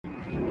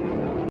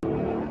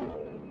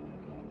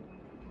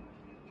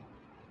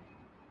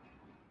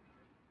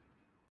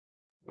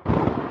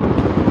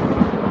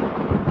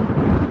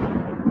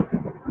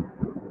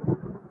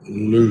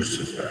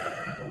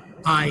Lucifer.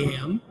 I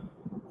am.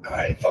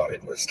 I thought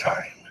it was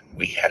time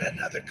we had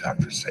another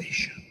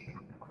conversation.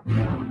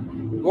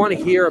 You want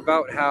to hear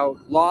about how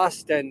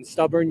lost and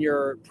stubborn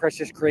your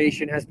precious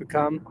creation has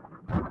become?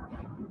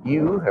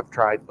 You have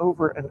tried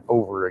over and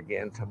over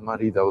again to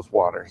muddy those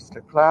waters,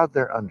 to cloud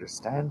their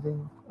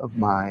understanding of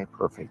my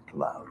perfect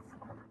love.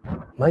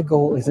 My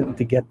goal isn't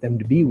to get them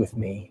to be with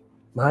me.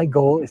 My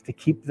goal is to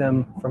keep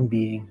them from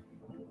being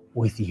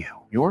with you.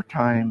 Your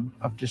time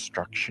of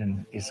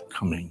destruction is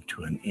coming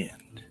to an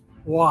end.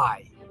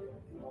 Why?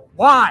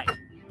 Why?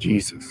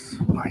 Jesus,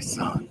 my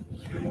son.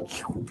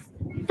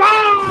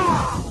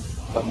 Ah!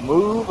 The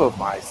move of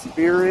my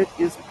spirit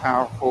is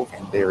powerful,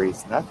 and there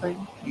is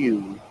nothing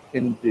you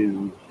can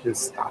do to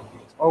stop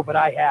it. Oh, but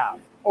I have.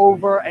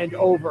 Over and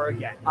over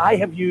again. I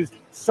have used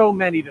so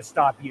many to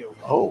stop you.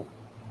 Oh,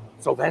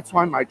 so that's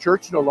why my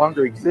church no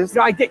longer exists?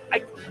 No, I did.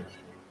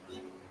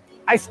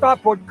 I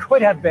stopped what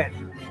could have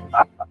been.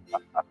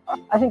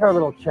 I think our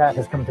little chat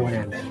has come to an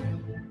end.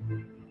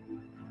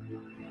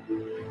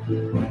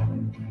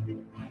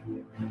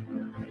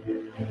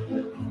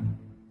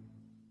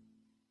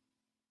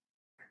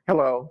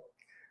 Hello,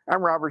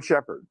 I'm Robert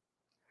Shepard.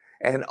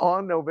 And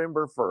on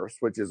November 1st,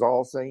 which is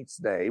All Saints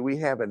Day, we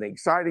have an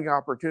exciting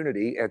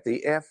opportunity at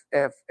the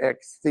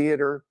FFX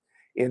Theater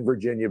in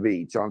Virginia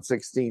Beach on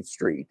 16th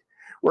Street.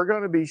 We're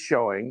going to be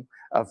showing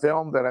a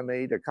film that I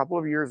made a couple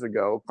of years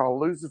ago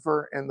called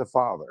Lucifer and the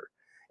Father.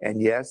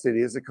 And yes, it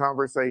is a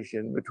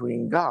conversation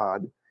between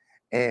God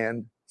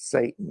and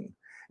Satan.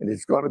 And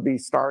it's going to be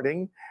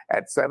starting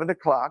at 7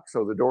 o'clock,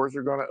 so the doors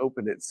are going to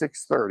open at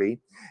 6:30.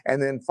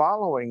 And then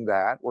following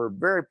that, we're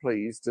very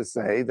pleased to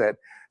say that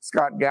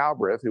Scott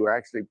Galbraith, who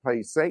actually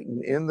plays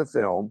Satan in the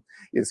film,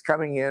 is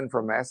coming in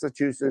from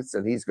Massachusetts,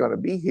 and he's going to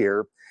be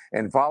here.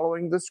 And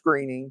following the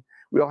screening,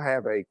 we'll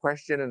have a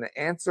question and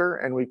answer,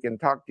 and we can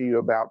talk to you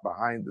about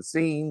behind the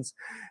scenes,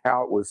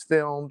 how it was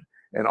filmed,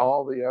 and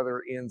all the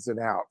other ins and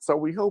outs. So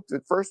we hope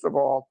that, first of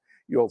all,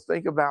 you'll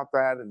think about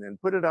that and then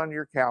put it on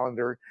your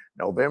calendar,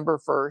 November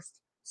 1st,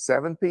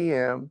 7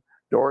 p.m.,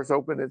 doors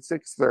open at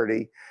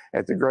 6:30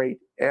 at the great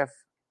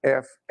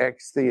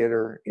FFX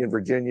Theater in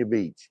Virginia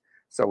Beach.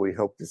 So we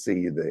hope to see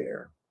you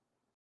there.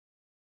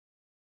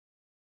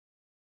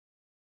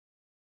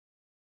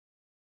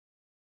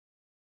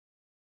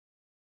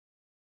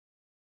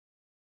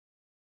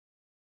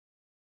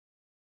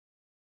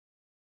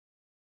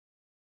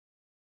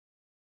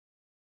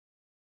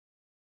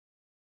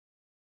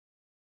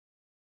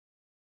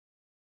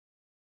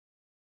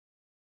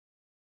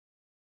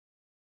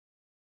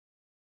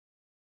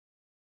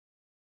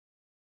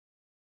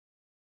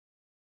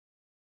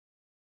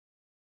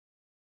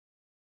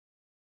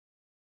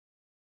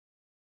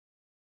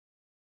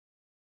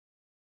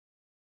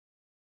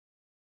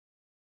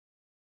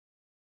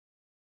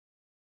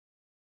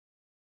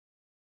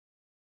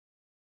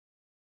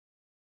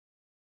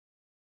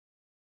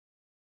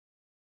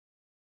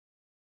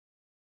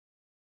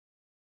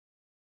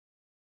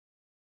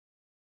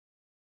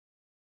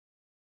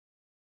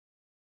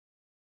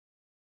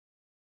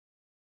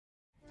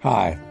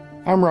 Hi,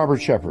 I'm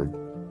Robert Shepard.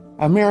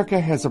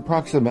 America has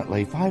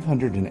approximately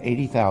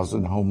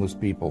 580,000 homeless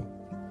people.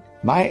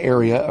 My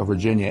area of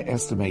Virginia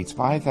estimates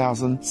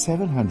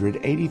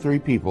 5,783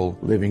 people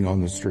living on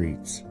the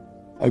streets.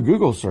 A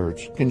Google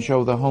search can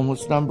show the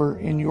homeless number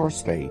in your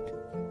state.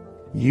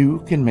 You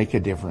can make a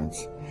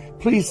difference.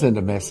 Please send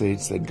a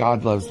message that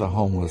God loves the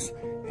homeless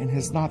and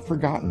has not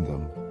forgotten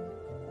them.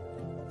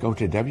 Go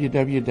to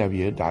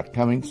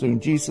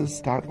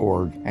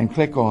www.comingsoonjesus.org and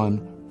click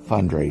on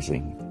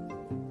Fundraising.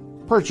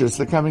 Purchase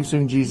the Coming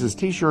Soon Jesus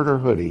t-shirt or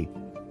hoodie.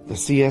 The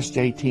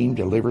CSJ team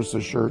delivers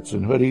the shirts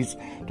and hoodies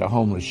to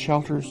homeless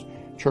shelters,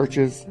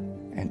 churches,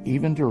 and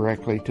even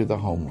directly to the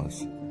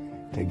homeless.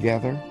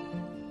 Together,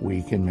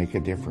 we can make a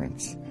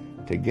difference.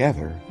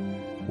 Together,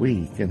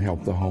 we can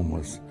help the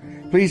homeless.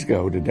 Please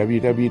go to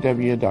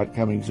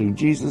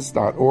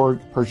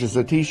www.comingsoonjesus.org. Purchase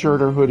a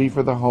t-shirt or hoodie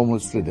for the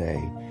homeless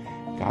today.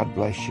 God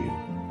bless you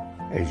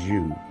as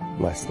you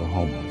bless the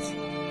homeless.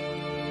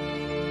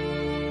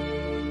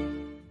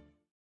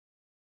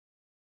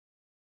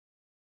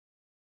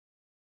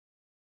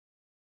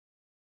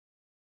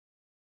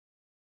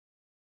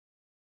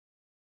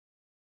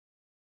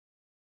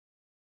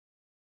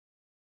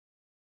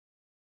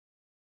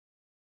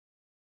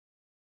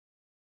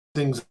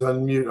 Things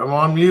on mute. I'm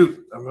on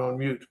mute.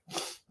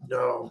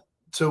 No.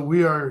 So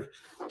we are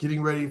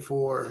getting ready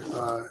for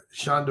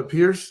Chonda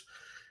Pierce,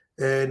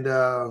 and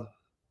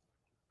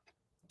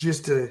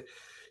just to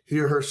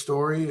hear her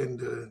story and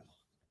to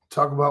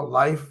talk about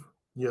life,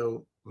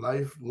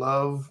 life,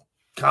 love,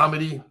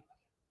 comedy.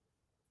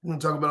 We're going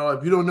to talk about all that.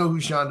 If you don't know who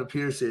Chonda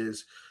Pierce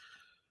is,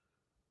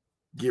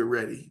 get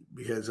ready,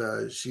 because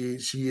she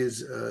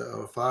is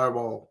a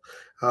fireball,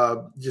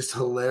 just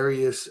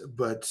hilarious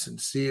but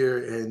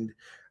sincere, and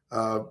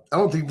I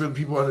don't think that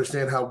people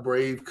understand how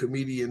brave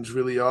comedians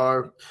really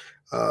are.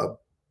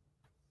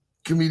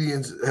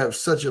 Comedians have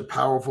such a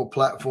powerful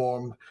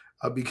platform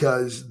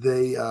because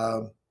they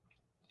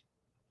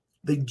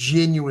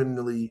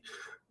genuinely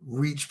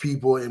reach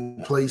people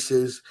in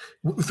places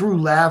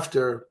through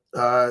laughter,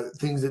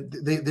 things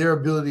that their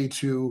ability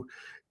to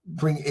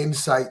bring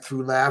insight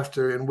through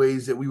laughter in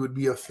ways that we would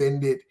be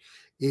offended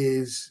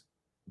is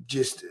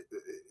just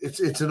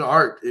it's an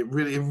art. It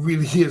really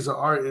is an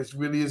art. It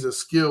really is a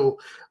skill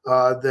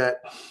that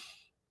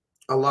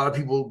a lot of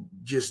people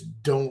just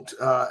don't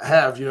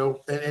have,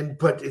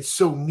 but it's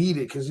so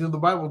needed because the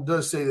Bible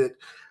does say that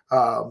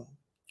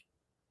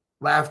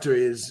laughter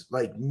is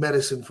like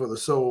medicine for the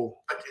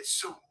soul.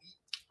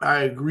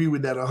 I agree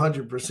with that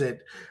 100%.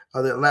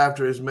 That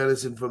laughter is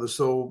medicine for the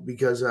soul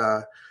because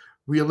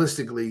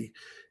realistically,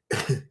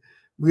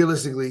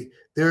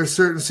 there are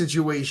certain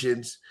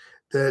situations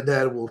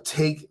that will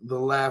take the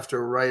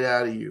laughter right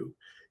out of you.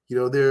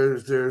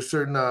 There are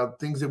certain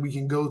things that we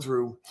can go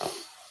through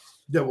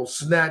that will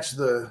snatch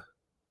the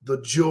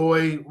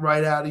joy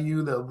right out of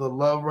you, the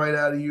love right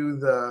out of you.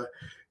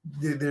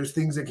 There's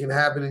things that can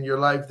happen in your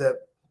life that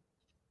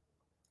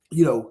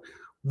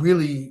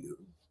really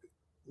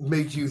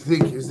make you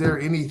think, is there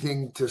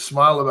anything to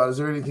smile about? Is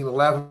there anything to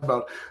laugh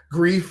about?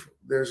 Grief,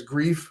 there's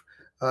grief.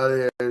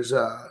 There's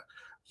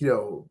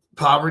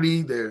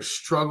poverty, there's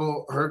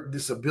struggle, hurt,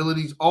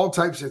 disabilities, all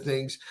types of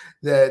things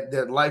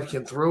that life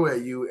can throw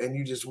at you. And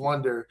you just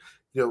wonder,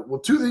 well,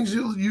 two things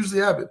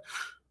usually happen.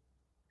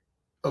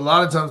 A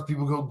lot of times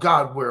people go,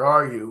 God, where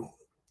are you?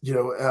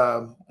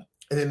 And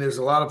then there's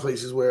a lot of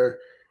places where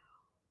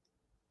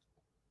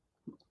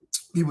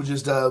people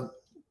just, wait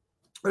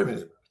a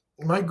minute,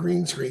 my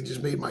green screen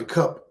just made my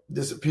cup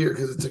disappear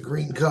because it's a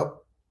green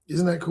cup.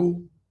 Isn't that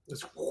cool?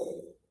 It's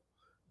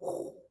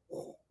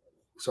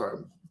sorry,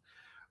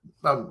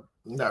 I'm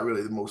not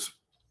really the most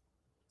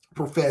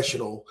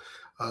professional.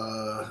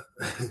 I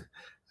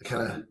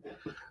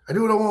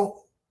do what I want.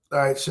 All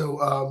right,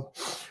 so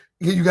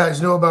you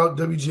guys know about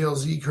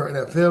WGLZ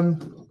Current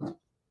FM.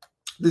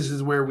 This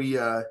is where we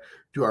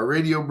do our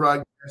radio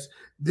broadcast.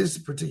 This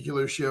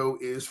particular show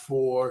is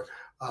for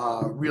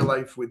Real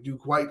Life with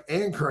Duke White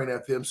and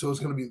Current FM. So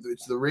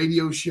it's the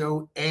radio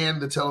show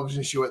and the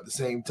television show at the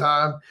same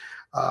time.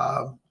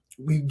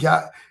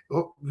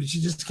 She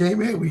just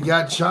came in. We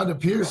got Chonda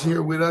Pierce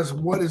here with us.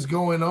 What is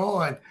going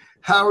on?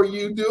 How are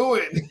you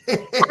doing?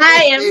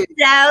 I am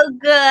so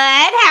good.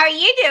 How are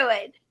you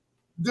doing?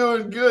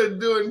 Doing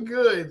good.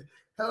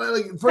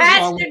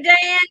 Pastor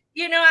Dan,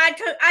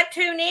 I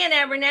tune in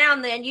every now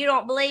and then. You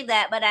don't believe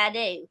that, but I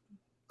do.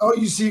 Oh,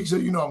 you see, so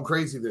I'm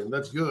crazy then.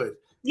 That's good.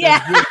 Yeah.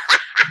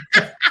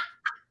 That's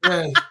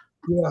good.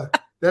 yeah.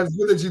 That's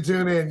good that you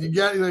tune in. You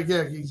got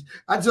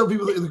I tell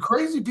people that the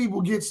crazy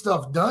people get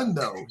stuff done,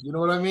 though. You know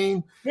what I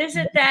mean?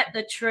 Isn't that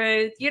the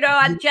truth?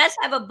 I just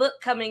have a book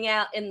coming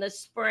out in the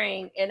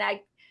spring, and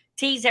I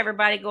tease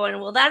everybody going,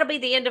 well, that'll be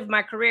the end of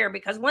my career,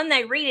 because when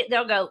they read it,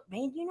 they'll go,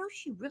 man,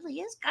 she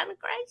really is kind of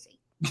crazy.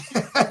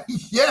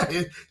 Yeah.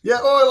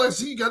 Oh, let's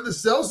see, you got the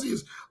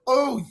Celsius.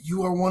 Oh,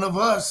 you are one of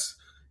us.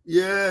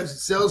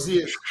 Yes,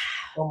 Celsius.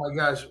 Oh my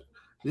gosh.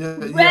 Yeah.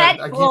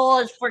 Red Bull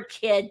is for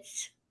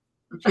kids.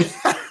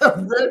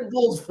 Red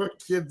Bulls for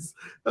kids.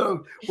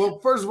 Well,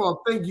 first of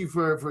all, thank you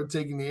for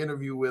taking the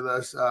interview with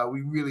us.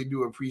 We really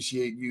do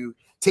appreciate you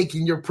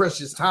taking your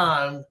precious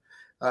time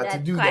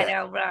to do that. That's quite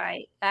all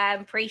right. I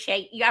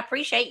appreciate you. I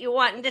appreciate you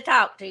wanting to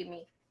talk to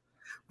me.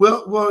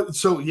 Well.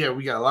 So yeah,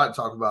 we got a lot to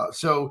talk about.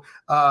 So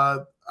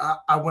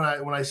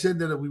when I said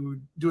that we were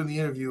doing the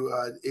interview,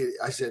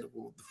 I said,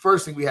 well, the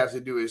first thing we have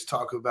to do is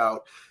talk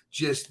about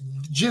just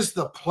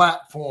the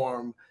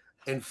platform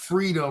and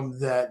freedom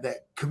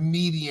that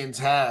comedians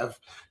have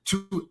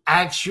to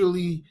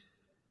actually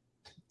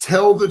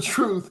tell the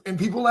truth, and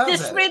people laugh at it.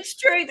 The Smith's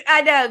truth.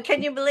 I know.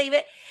 Can you believe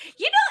it?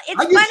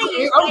 It's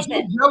funny.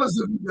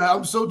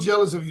 I'm so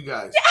jealous of you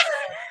guys.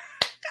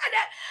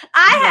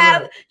 I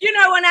have,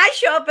 when I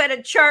show up at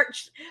a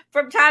church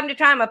from time to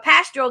time, a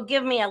pastor will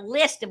give me a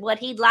list of what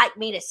he'd like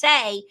me to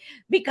say,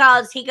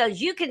 because he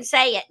goes, you can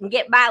say it and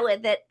get by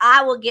with it.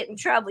 I will get in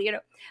trouble,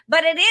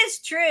 But it is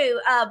true.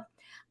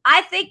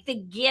 I think the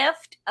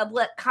gift of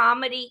what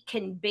comedy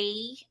can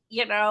be,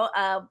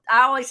 I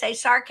always say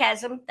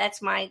sarcasm.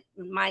 That's my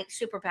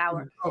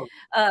superpower.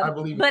 I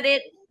believe but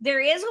there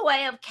is a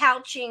way of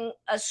couching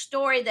a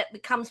story that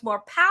becomes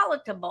more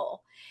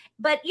palatable.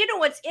 But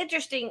what's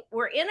interesting?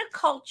 We're in a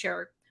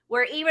culture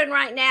where even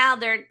right now,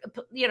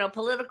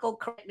 political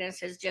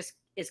correctness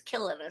is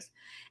killing us,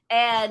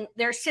 and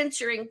they're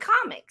censoring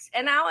comics.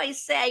 And I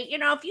always say,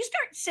 if you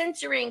start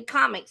censoring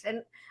comics,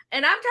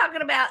 and I'm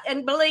talking about,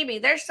 and believe me,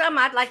 there's some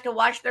I'd like to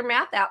wash their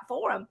mouth out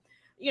for them,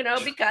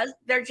 because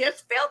they're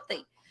just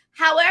filthy.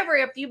 However,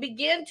 if you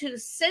begin to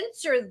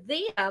censor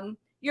them,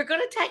 you're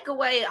going to take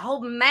away a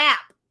whole map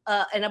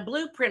and a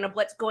blueprint of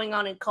what's going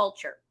on in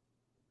culture.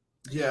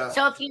 Yeah.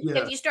 So if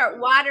you start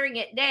watering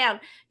it down,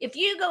 if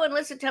you go and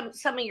listen to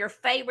some of your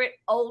favorite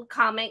old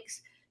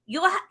comics,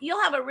 you'll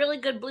have a really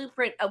good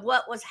blueprint of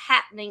what was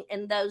happening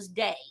in those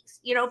days.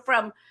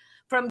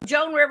 From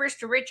Joan Rivers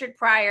to Richard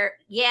Pryor,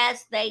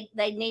 yes, they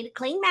need a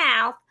clean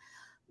mouth,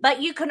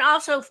 but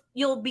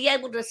you'll be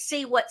able to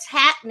see what's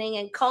happening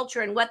in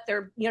culture and what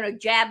they're,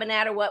 jabbing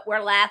at or what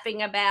we're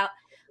laughing about.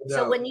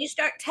 So when you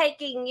start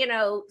taking,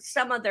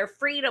 some of their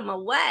freedom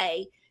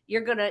away,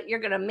 you're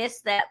gonna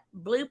miss that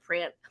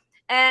blueprint.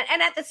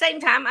 And at the same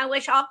time, I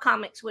wish all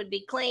comics would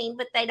be clean,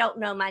 but they don't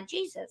know my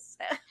Jesus.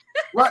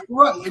 Right.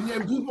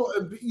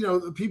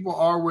 And people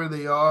are where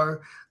they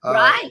are.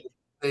 Right.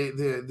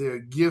 Their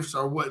gifts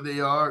are what they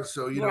are.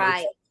 So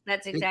right.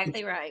 That's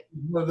exactly right.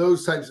 One of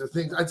those types of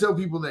things. I tell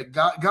people that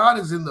God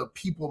is in the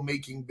people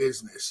making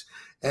business,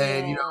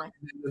 and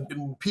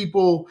and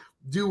people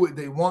do what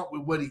they want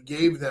with what He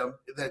gave them.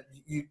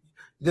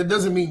 That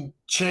doesn't mean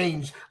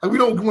change. Like, we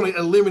don't want to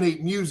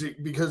eliminate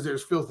music because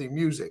there's filthy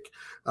music.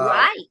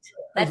 Right.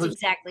 That's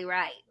exactly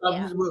right.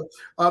 Yeah.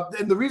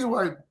 And the reason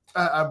why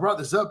I brought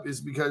this up is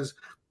because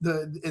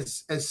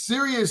it's as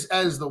serious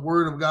as the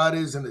Word of God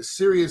is, and as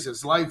serious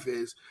as life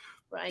is.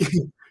 Right.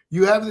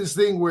 You have this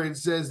thing where it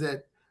says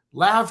that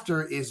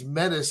laughter is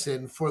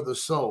medicine for the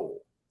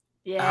soul.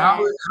 Yeah.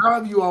 How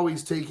have you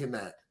always taken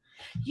that?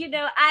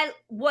 I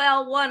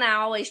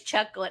always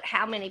chuckle at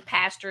how many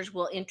pastors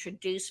will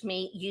introduce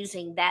me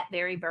using that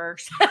very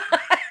verse.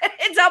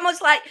 It's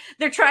almost like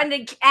they're trying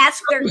to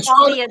ask their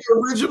audience. The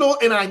original,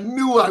 and I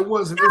knew I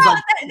wasn't. No,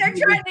 they're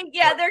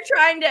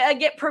trying to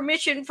get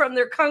permission from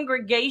their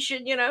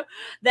congregation.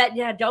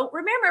 That don't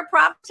remember.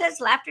 Prophet says,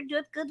 "Laughter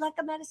doeth good like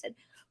a medicine."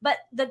 But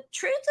the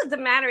truth of the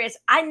matter is,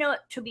 I know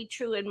it to be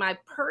true in my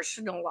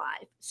personal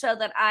life, so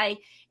that I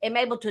am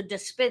able to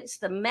dispense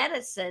the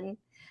medicine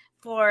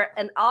for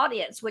an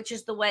audience, which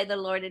is the way the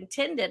Lord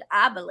intended,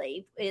 I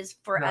believe, is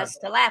for us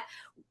to laugh.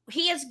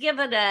 He has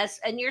given us,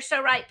 and you're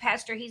so right,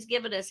 Pastor, He's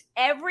given us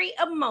every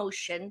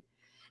emotion,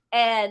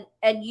 and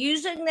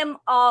using them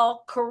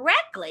all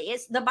correctly.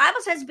 The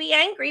Bible says, be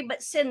angry,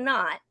 but sin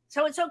not.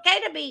 So it's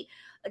okay to be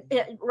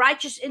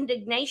righteous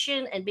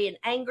indignation and being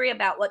angry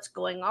about what's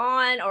going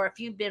on, or if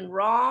you've been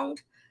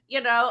wronged,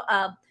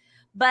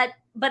 but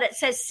it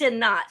says sin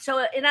not.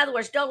 So in other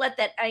words, don't let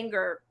that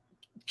anger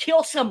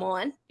kill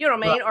someone, you know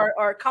what I mean,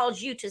 or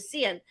cause you to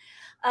sin.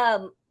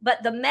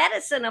 But the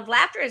medicine of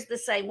laughter is the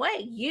same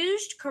way,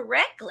 used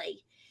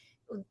correctly.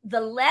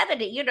 The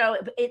levity,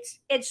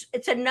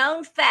 it's a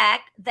known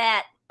fact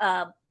that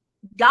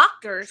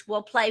doctors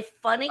will play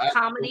funny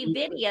comedy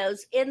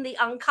videos in the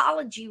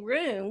oncology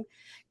room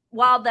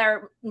while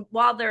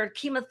their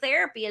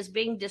chemotherapy is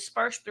being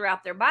dispersed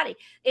throughout their body.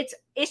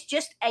 It's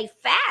just a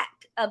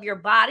fact of your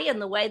body and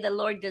the way the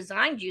Lord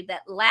designed you,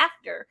 that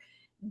laughter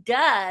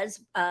does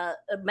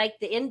make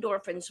the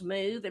endorphins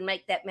move and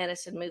make that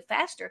medicine move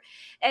faster.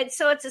 And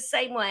so it's the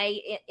same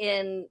way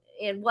in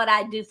what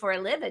I do for a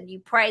living. You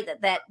pray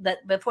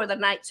that before the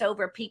night's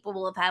over, people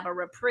will have a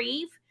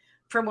reprieve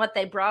from what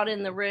they brought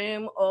in the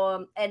room,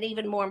 and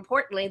even more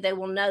importantly, they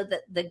will know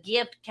that the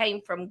gift came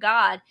from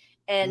God,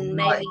 and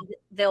maybe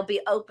they'll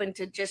be open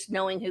to just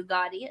knowing who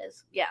God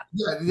is. Yeah.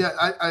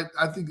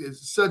 I think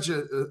it's such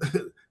a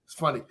it's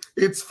funny.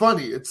 It's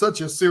funny. It's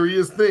such a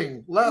serious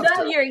thing. Laughter.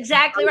 No, you're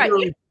exactly right.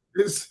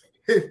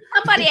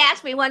 Somebody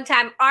asked me one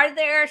time, are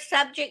there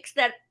subjects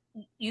that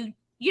is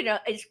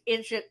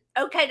it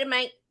okay to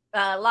make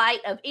light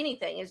of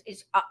anything?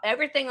 Is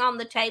everything on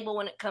the table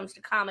when it comes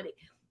to comedy?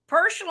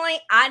 Personally,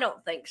 I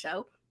don't think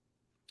so.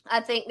 I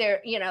think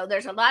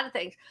there's a lot of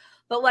things.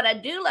 But what I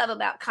do love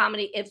about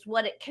comedy is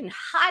what it can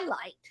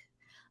highlight.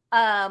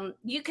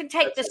 You can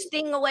take the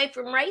sting away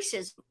from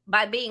racism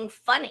by being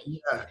funny.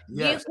 Yeah,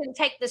 yes. You can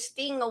take the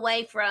sting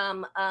away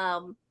from,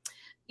 the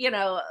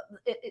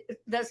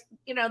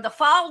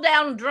fall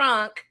down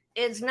drunk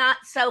is not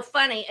so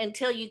funny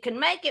until you can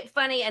make it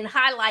funny and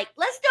highlight,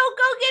 let's don't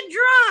go get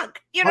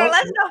drunk.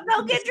 Let's don't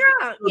go get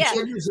drunk. So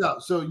check this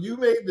out. So you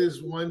made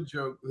this one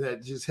joke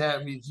that just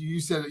had me. You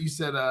said,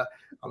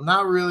 I'm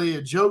not really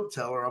a joke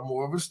teller. I'm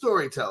more of a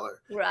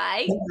storyteller.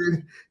 Right.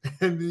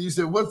 And then you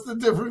said, what's the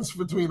difference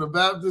between a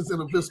Baptist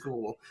and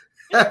Episcopal?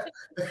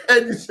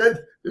 And you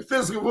said,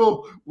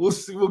 Episcopal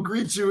will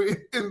greet you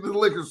in the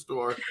liquor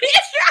store. That's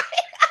right.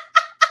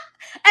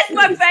 That's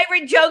my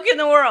favorite joke in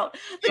the world.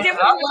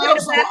 I laugh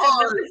so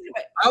hard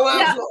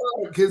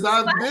because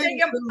I'm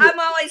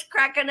always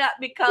cracking up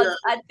because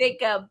I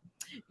think of,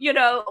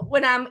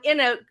 when I'm in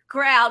a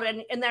crowd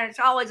and there's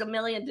always a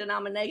million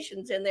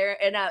denominations in there,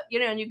 and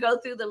and you go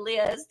through the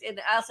list, and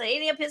I'll say,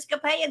 any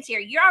Episcopalians here?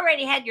 You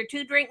already had your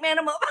 2-drink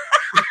minimum.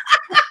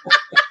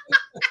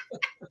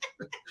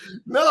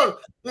 No,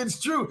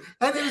 it's true.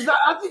 And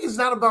I think it's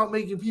not about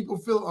making people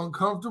feel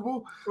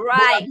uncomfortable. Right.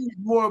 I think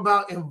it's more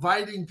about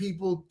inviting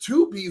people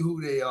to be who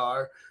they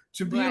are,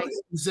 to be able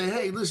to say,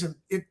 hey, listen,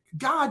 if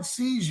God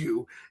sees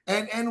you,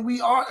 and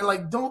we are,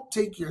 like, don't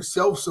take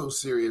yourself so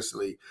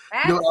seriously.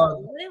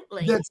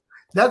 Absolutely.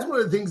 That's one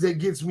of the things that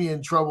gets me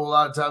in trouble a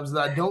lot of times,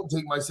 that I don't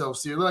take myself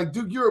seriously. Like,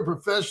 Duke, you're a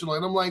professional.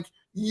 And I'm like,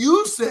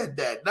 you said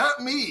that,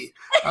 not me.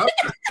 But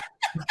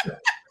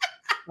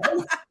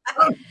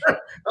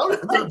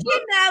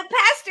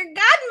Pastor,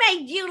 God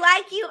made you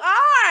like you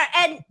are.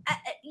 And,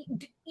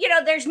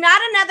 there's not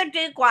another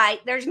Duke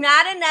White. There's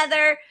not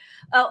another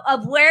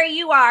of where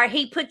you are.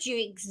 He put you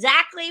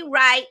exactly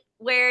right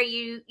where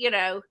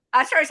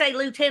I started to say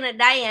Lieutenant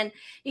Dan.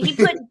 He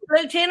put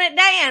Lieutenant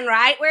Dan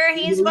right where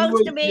he's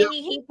supposed to be. Yep,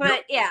 he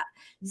put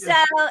So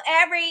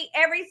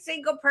every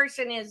single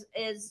person is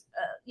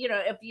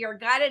if you're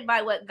guided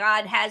by what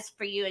God has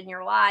for you in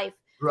your life,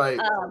 right,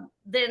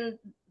 then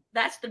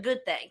that's the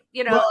good thing,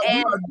 Well,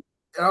 and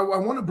I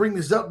want to bring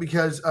this up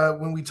because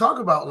when we talk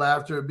about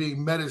laughter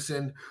being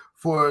medicine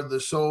for the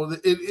soul,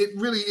 it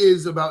really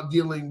is about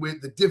dealing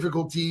with the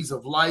difficulties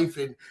of life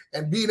and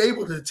being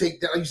able to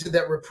take that, like you said,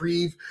 that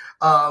reprieve.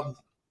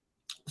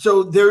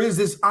 So there is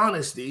this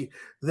honesty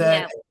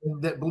that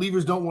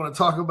believers don't want to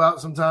talk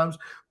about sometimes,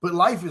 but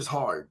life is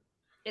hard.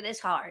 It is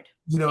hard.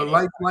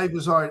 Life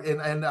is hard,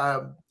 and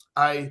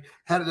I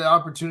had the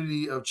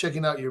opportunity of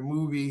checking out your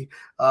movie,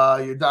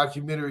 your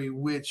documentary,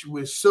 which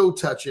was so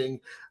touching,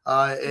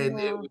 and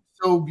it was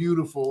so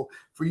beautiful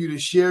for you to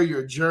share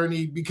your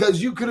journey, because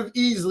you could have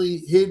easily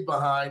hid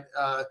behind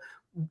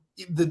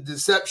the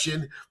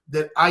deception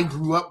that I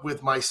grew up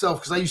with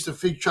myself, because I used to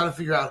try to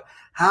figure out,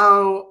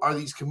 how are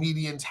these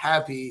comedians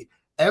happy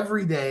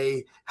every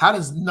day? How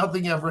does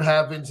nothing ever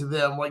happen to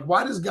them? Like,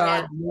 why does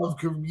God love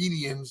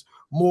comedians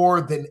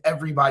more than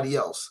everybody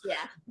else? Yeah.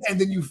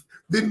 And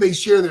then they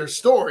share their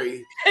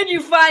story. And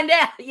you find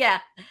out. Yeah.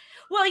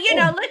 Well,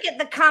 look at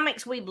the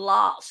comics we've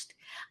lost.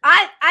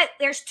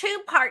 There's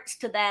two parts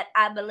to that,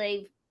 I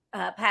believe,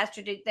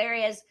 Pastor Duke.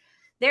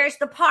 There's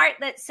the part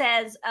that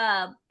says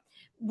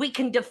we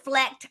can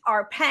deflect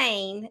our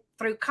pain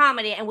through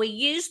comedy, and we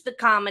use the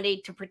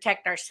comedy to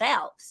protect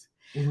ourselves.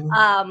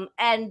 Mm-hmm.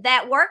 And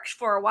that works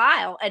for a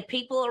while, and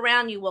people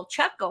around you will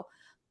chuckle.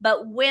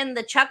 But when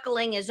the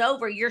chuckling is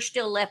over, you're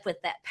still left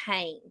with that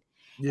pain.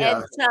 Yeah.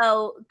 And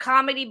so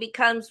comedy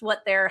becomes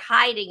what they're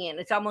hiding in.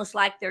 It's almost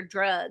like their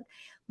drug.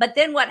 But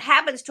then what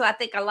happens to, I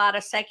think, a lot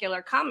of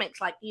secular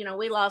comics, like,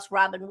 we lost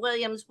Robin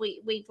Williams.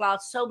 We've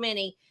lost so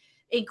many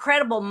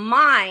incredible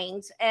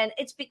minds. And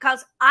it's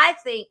because I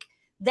think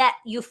that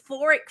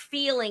euphoric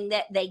feeling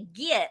that they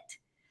get,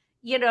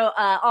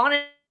 on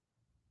it.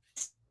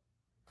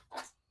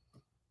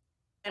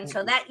 And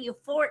so that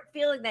euphoric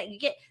feeling that you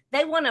get,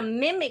 they want to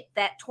mimic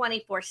that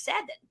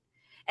 24/7.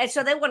 And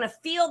so they want to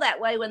feel that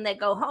way when they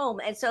go home.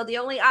 And so the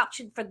only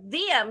option for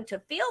them to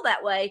feel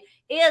that way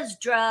is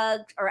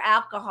drugs or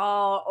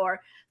alcohol,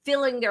 or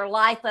filling their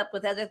life up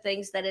with other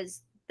things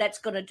that's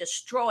going to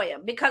destroy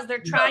them, because they're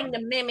trying to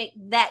mimic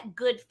that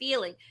good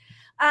feeling.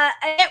 And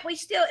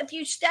if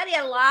you study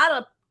a lot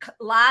of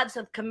lives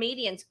of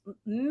comedians,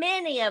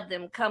 many of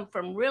them come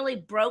from really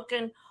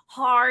broken,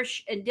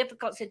 harsh, and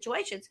difficult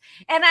situations.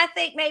 And I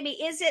think maybe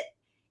is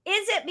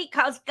it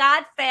because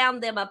God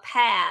found them a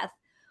path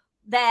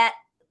that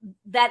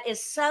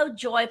is so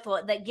joyful,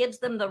 that gives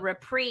them the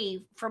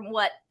reprieve from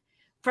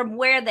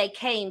where they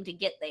came to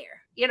get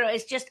there.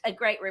 It's just a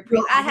great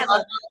reprieve.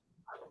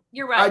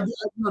 You're right.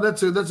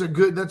 That's a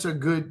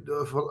good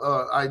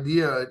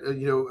idea.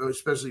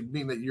 Especially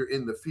being that you're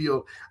in the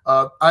field.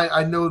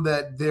 I know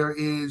that there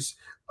is,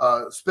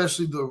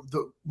 especially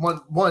the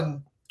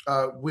one.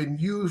 When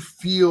you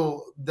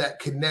feel that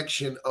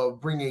connection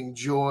of bringing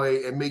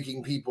joy and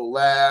making people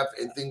laugh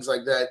and things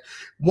like that,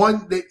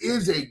 one that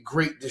is a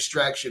great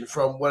distraction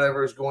from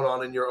whatever is going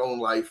on in your own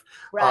life.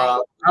 Right.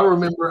 I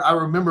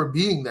remember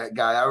being that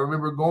guy. I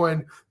remember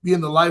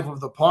being the life of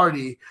the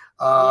party,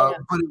 but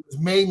it was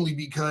mainly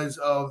because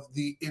of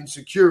the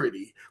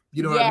insecurity.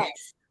 You know what I mean?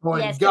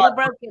 Yes, God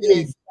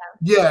forbid,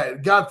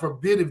 God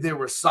forbid if there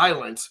was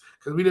silence,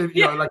 because we didn't,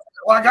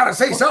 I gotta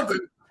say something.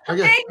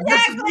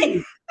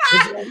 Exactly.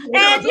 And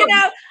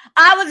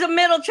I was a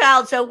middle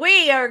child, so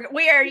we are give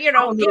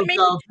me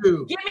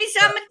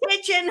some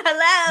attention.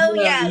 Hello.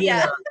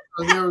 Yeah.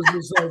 There was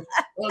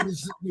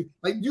this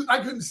I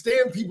couldn't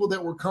stand people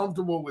that were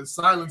comfortable with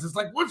silence. It's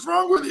like, what's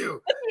wrong with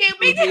you?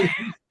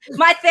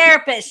 My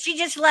therapist, she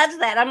just loves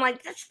that. I'm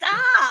like,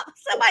 stop.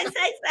 Somebody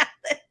say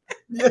something.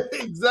 Yeah,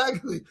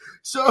 exactly.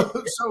 So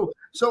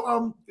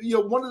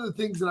one of the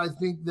things that I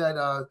think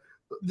that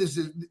this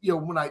is,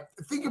 when I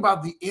think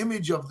about the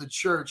image of the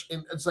church,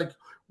 and it's like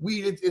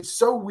it's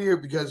so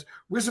weird, because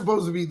we're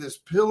supposed to be this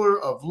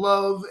pillar of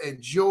love and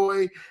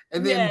joy,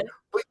 and then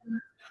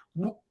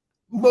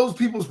most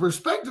people's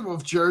perspective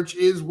of church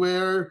is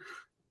where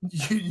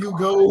you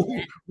go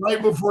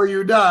right before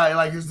you die.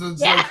 Like it's like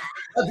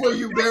that's where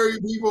you bury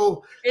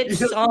people. It's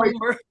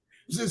somber.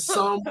 It's just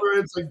somber.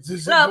 It's like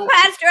just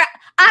Pastor,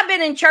 I've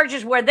been in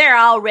churches where they're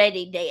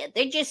already dead.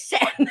 They're just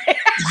sitting there.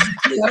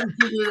 You haven't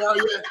figured it out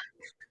yet.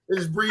 They're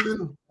just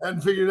breathing. I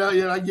haven't figured it out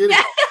yet. I get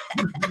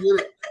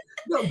it.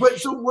 No, but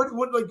so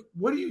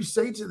what do you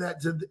say to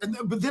that?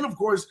 But then of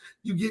course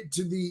you get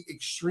to the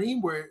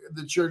extreme where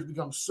the church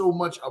becomes so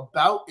much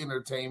about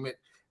entertainment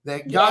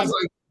that God's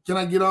like, can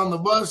I get on the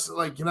bus?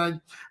 Like,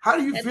 how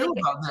do you feel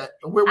about that?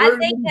 I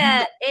think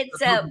that it's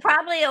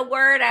probably a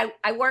word.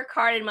 I work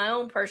hard in my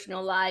own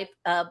personal life.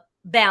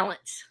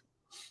 Balance.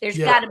 There's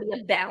got to be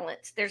a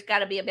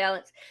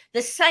balance.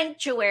 The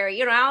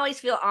sanctuary, I always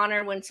feel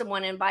honored when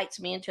someone invites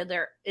me into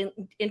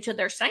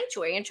their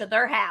sanctuary, into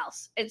their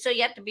house. And so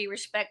you have to be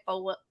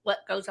respectful what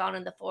goes on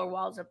in the four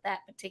walls of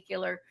that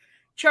particular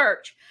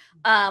church.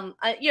 I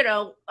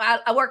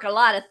work a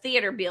lot of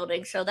theater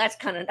buildings, so that's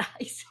kind of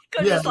nice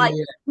because it's like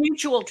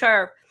mutual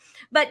turf.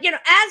 But,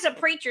 as a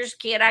preacher's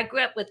kid, I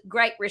grew up with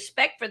great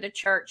respect for the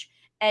church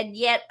and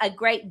yet a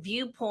great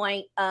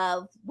viewpoint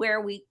of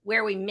where we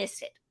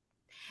miss it.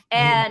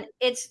 And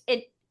it's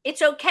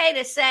okay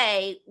to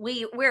say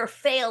we're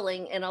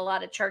failing in a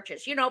lot of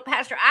churches.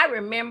 Pastor, I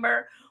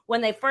remember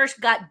when they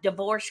first got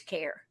divorce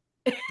care.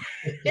 And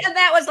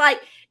that was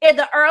like in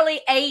the early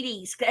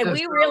 80s. And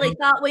we really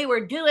thought we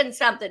were doing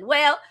something.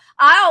 Well,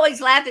 I always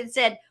laughed and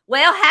said,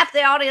 well, half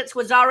the audience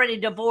was already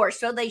divorced.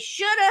 So they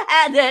should have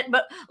had it,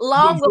 but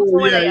long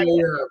before they.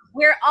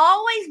 We're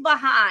always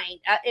behind.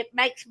 It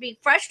makes me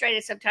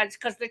frustrated sometimes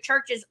because the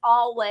church is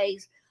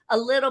always a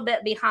little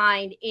bit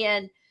behind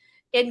in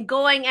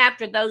going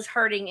after those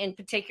hurting in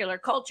particular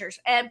cultures.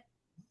 And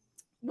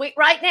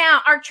right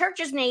now, our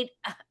churches need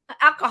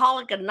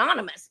Alcoholic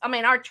Anonymous. I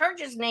mean, our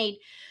churches need,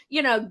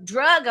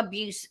 drug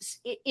abuse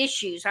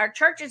issues. Our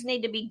churches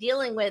need to be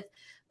dealing with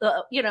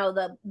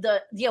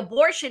the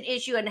abortion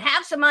issue and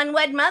have some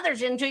unwed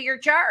mothers into your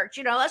church.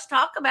 Let's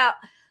talk about,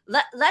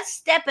 let's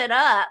step it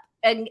up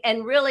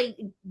and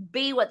really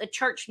be what the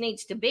church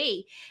needs to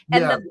be.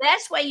 And the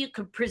best way you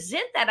could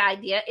present that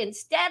idea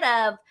instead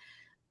of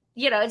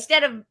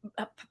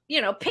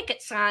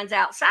picket signs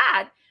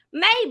outside,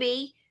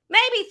 maybe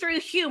through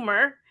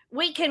humor,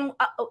 we can,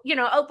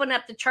 open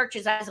up the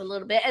church's eyes a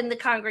little bit and the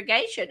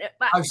congregation.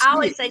 I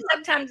always say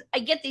sometimes I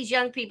get these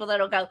young people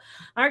that'll go,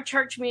 our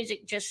church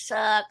music just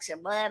sucks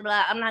and blah,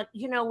 blah. I'm like,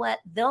 you know what?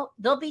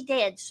 They'll be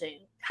dead soon.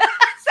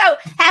 So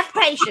have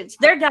patience.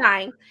 They're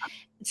dying.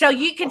 So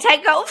you can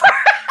take over.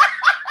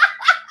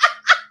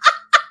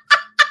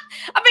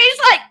 I mean,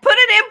 it's like, put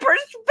it in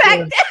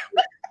perspective.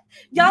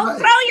 Don't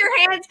throw your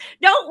hands.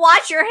 Don't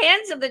wash your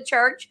hands of the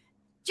church.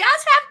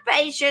 Just have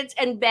patience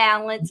and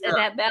balance and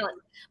have balance.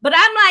 But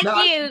I'm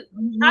like you,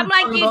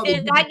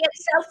 dude. I get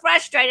so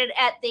frustrated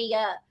at the,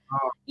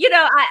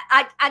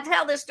 I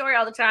tell this story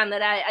all the time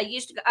that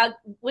I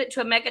went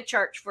to a mega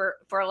church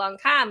for a long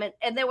time.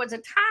 And there was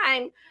a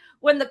time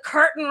when the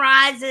curtain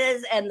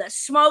rises and the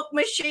smoke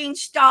machine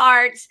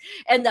starts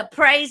and the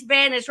praise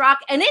band is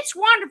rocking. And it's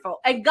wonderful.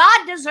 And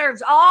God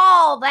deserves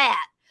all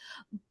that.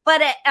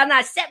 But and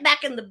I sat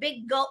back in the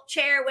big gulp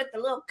chair with the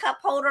little cup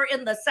holder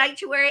in the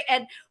sanctuary.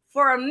 And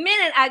for a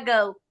minute, I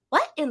go,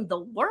 what in the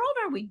world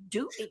are we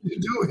doing?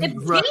 If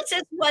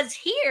Jesus was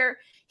here,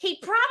 he'd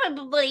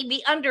probably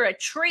be under a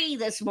tree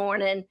this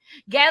morning,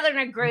 gathering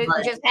a group,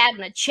 just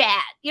having a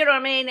chat. You know what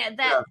I mean?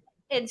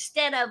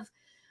 Instead of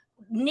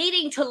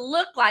needing to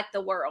look like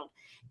the world.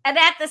 And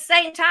at the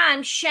same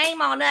time,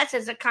 shame on us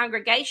as a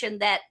congregation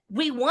that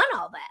we want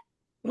all that.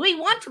 We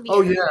want to be.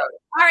 Oh, yeah.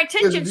 Our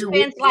attention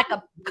span's like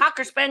a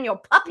Cocker Spaniel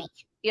puppy,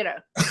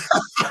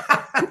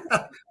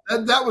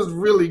 That was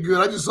really good.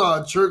 I just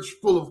saw a church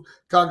full of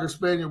Cocker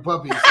Spaniel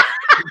puppies.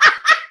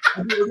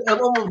 I'm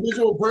a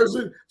visual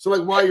person, so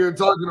like while you're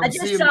talking, I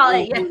just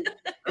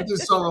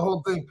saw the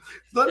whole thing.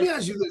 Let me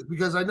ask you this,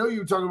 because I know you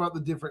were talking about the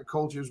different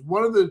cultures.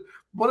 One of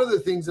the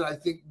things that I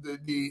think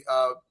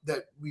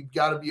that we've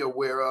got to be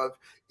aware of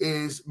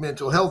is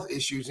mental health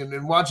issues. And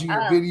in watching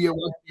your video,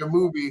 watching your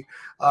movie,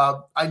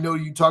 I know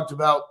you talked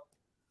about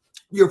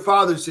your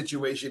father's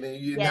situation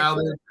and how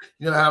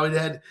how it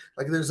had,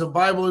 like, there's a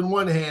Bible in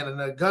one hand and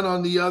a gun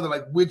on the other,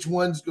 like which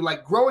one's,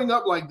 like, growing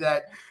up like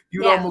that,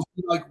 you'd almost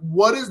be like,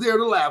 what is there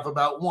to laugh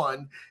about?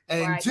 One,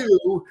 and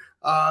two,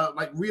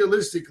 like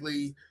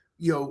realistically,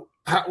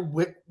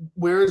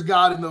 where is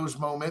God in those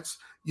moments?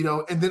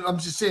 And then I'm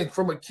just saying,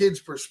 from a kid's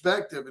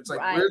perspective, it's like,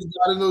 where's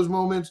God in those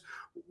moments?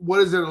 What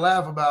is there to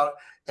laugh about?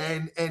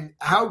 And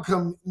how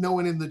come no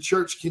one in the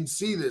church can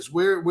see this?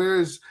 Where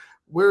is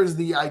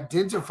the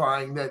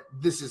identifying that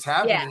this is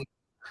happening?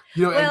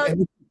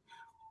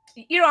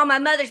 On my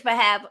mother's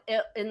behalf,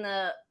 in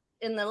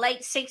the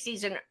late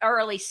 60s and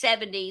early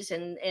 70s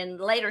and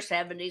later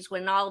 70s,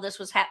 when all this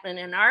was happening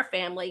in our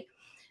family,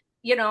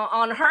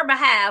 on her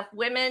behalf,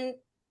 women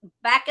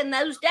back in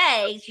those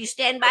days, you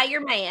stand by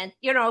your man,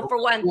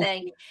 for one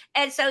thing.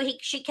 And so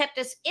she kept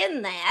us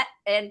in that,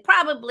 and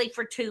probably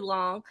for too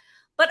long.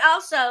 But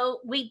also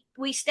we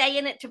stay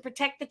in it to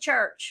protect the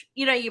church.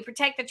 You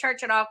protect the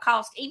church at all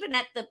costs, even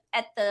at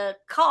the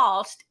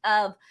cost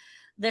of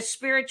the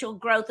spiritual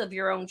growth of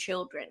your own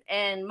children.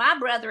 And my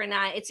brother and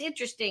I, it's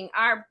interesting,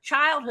 our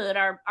childhood,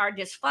 our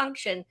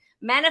dysfunction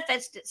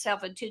manifests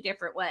itself in two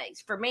different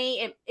ways. For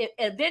me, it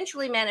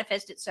eventually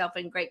manifests itself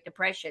in Great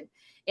Depression.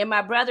 In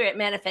my brother, it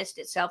manifests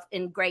itself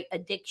in great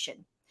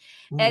addiction.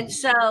 And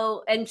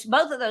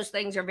both of those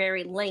things are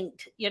very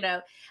linked.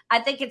 I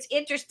think it's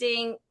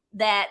interesting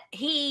that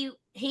he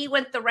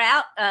went the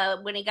route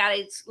when he got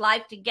his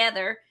life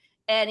together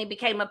and he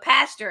became a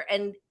pastor.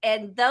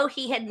 And though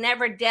he had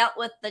never dealt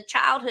with the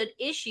childhood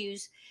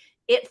issues,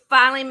 it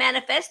finally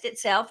manifested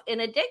itself in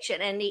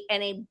addiction. And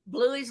he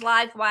blew his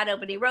life wide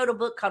open. He wrote a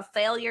book called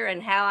Failure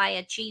and How I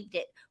Achieved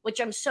It, which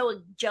I'm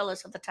so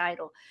jealous of the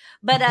title.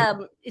 But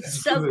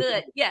it's so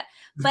good. Yeah.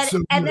 But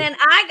and then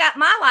I got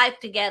my life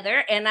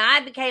together and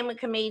I became a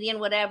comedian,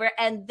 whatever.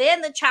 And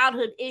then the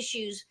childhood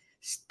issues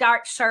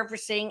start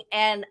surfacing,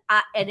 and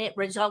it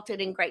resulted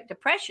in Great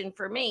Depression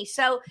for me.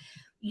 So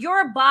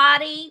your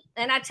body,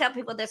 and I tell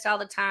people this all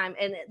the time,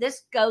 and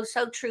this goes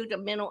so true to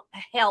mental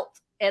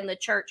health in the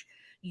church,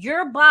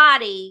 your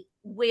body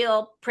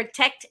will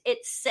protect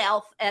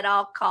itself at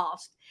all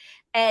costs.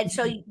 And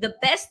so the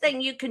best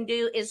thing you can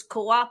do is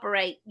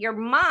cooperate. Your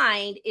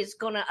mind is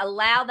going to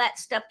allow that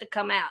stuff to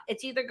come out.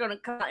 It's either going to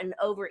come out in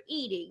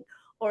overeating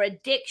or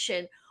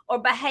addiction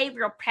or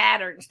behavioral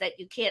patterns that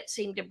you can't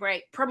seem to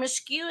break.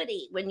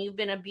 Promiscuity, when you've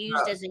been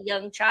abused as a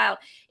young child,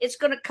 it's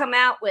going to come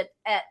out with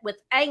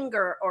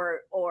anger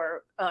or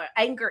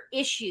anger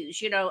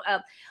issues,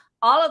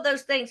 all of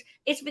those things.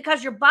 It's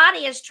because your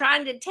body is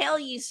trying to tell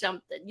you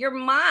something. Your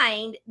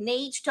mind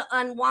needs to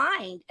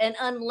unwind and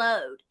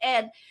unload.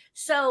 And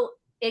so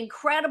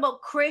incredible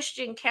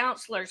Christian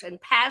counselors and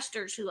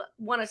pastors who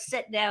want to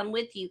sit down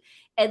with you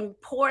and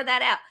pour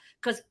that out,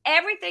 because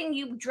everything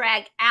you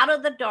drag out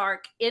of the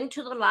dark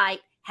into the light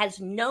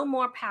has no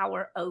more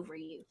power over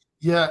you.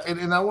 Yeah,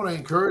 and I want to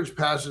encourage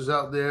pastors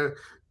out there,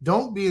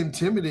 don't be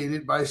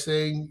intimidated by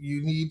saying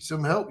you need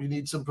some help. You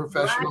need some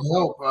professional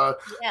help.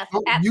 Yes,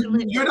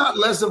 absolutely. You're not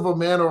less of a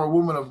man or a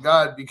woman of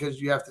God because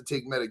you have to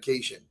take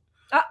medication.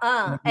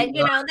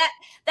 And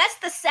that's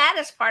the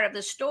saddest part of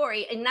the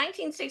story. In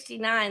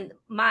 1969,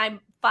 my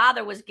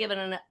father was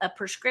given a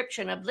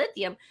prescription of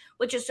lithium,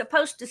 which is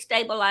supposed to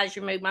stabilize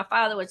your mood. My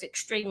father was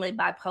extremely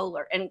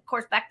bipolar. And of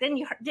course, back then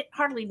you didn't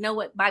hardly know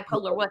what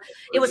bipolar was.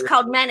 It was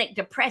called manic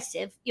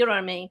depressive. You know what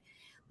I mean?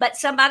 But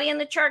somebody in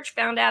the church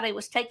found out he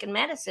was taking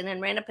medicine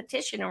and ran a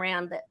petition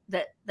around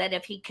that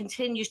if he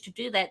continues to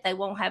do that, they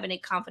won't have any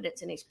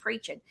confidence in his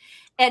preaching.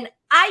 And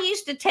I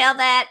used to tell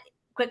that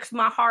because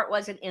my heart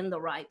wasn't in the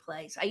right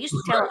place. I used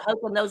to tell it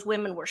hoping those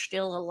women were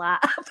still alive.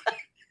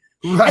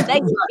 And they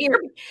could hear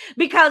me,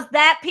 because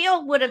that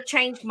pill would have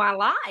changed my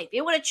life.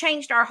 It would have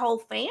changed our whole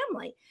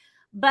family.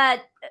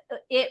 But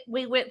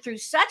we went through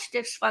such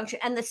dysfunction.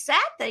 And the sad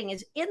thing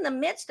is, in the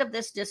midst of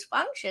this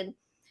dysfunction,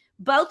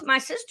 both my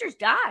sisters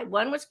died.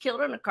 One was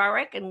killed in a car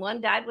wreck and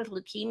one died with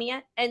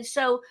leukemia. And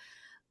so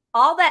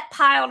all that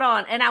piled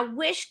on, and I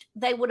wished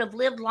they would have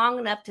lived long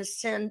enough to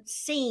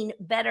seen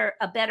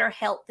a better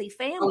healthy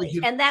family.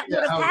 And that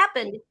would have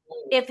happened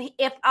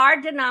if our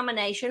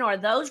denomination or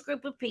those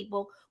group of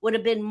people would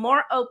have been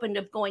more open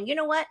to going, you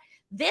know what,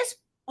 this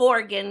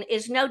organ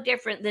is no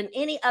different than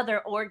any other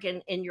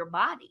organ in your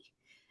body.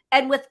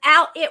 And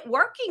without it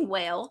working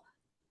well,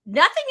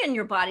 nothing in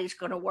your body is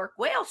going to work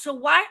well. So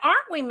why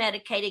aren't we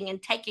medicating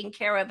and taking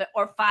care of it,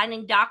 or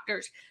finding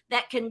doctors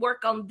that can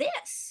work on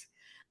this?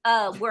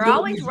 We're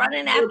always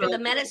running after the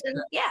medicine.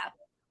 Yeah.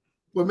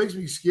 What makes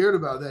me scared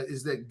about that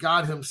is that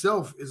God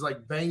himself is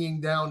like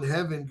banging down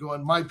heaven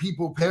going, my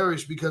people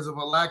perish because of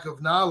a lack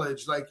of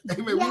knowledge. Like,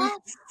 hey, man,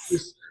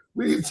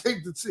 we need to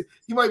take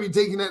he might be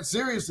taking that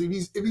seriously.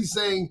 If he's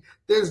saying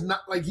there's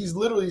not, like, he's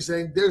literally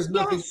saying there's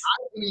nothing I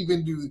can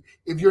even do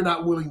if you're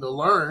not willing to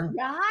learn.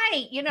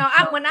 Right.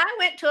 When I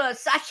went to a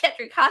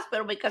psychiatric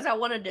hospital because I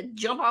wanted to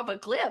jump off a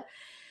cliff,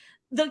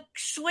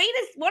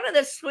 one of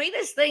the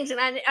sweetest things, and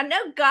I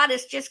know God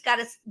has just got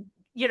us,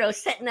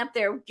 sitting up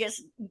there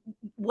just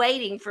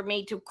waiting for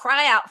me to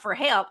cry out for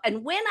help.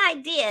 And when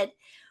I did,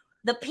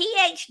 the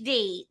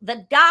PhD,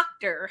 the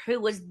doctor who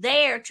was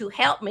there to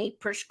help me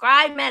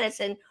prescribe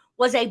medicine,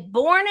 was a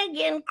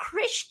born-again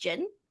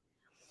Christian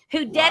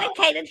who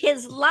dedicated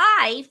his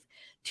life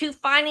to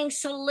finding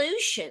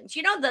solutions.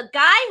 The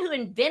guy who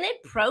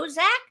invented Prozac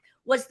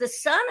was the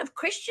son of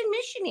Christian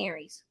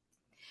missionaries.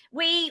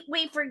 We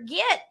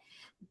forget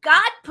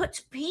God puts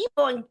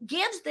people and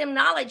gives them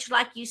knowledge,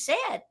 like you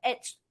said.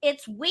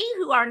 It's we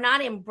who are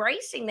not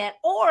embracing that,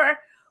 or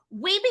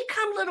we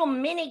become little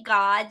mini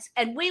gods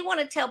and we want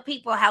to tell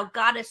people how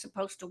God is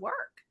supposed to work.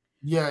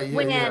 Yeah.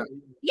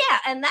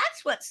 And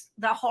that's what's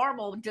the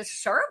horrible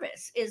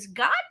disservice is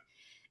God.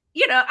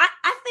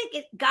 I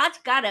think God's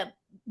got to,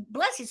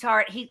 bless his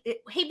heart, he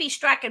be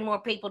striking more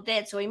people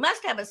dead, so he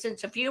must have a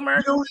sense of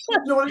humor.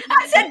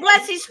 I said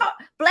bless his heart,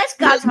 bless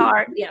God's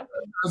heart. Yeah,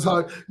 God's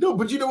heart. No,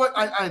 but you know what?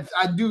 I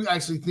do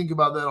actually think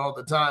about that all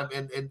the time,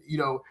 and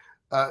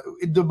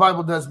the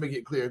Bible does make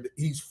it clear that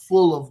he's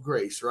full of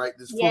grace, right?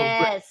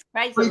 Yes,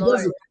 praise the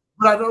Lord.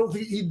 But I don't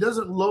think he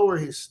doesn't lower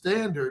his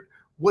standard.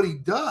 What he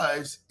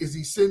does is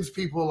he sends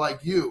people like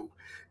you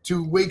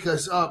to wake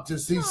us up, he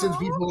sends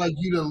people like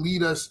you to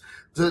lead us,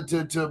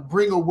 to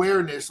bring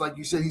awareness. Like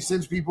you said, he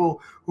sends people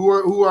who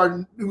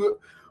are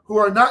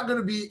not going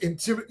to be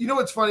intimidated. You know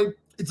what's funny?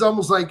 It's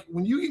almost like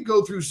when you can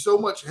go through so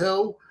much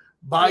hell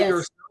by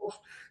yourself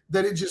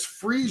that it just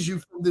frees you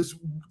from this.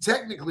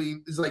 Technically,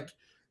 it's like,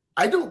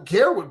 I don't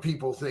care what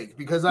people think,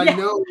 because I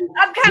know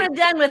I'm kind of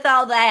done with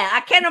all that.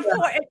 I can't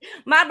afford it.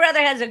 My brother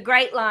has a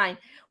great line.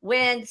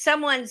 When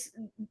someone's,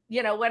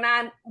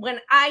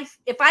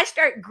 if I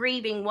start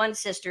grieving one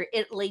sister,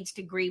 it leads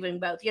to grieving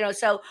both,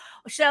 so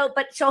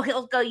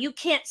he'll go, you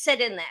can't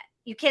sit in that.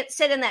 You can't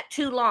sit in that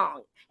too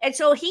long. And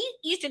so he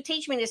used to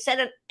teach me to set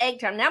an egg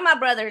timer. Now my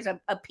brother's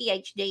a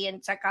PhD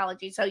in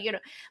psychology. So,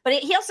 but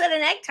he'll set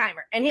an egg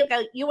timer and he'll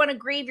go, you want to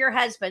grieve your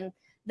husband,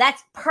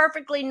 That's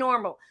perfectly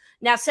normal.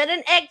 Now set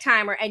an egg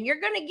timer, and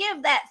you're going to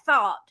give that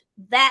thought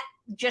that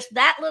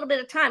little bit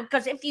of time,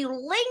 because if you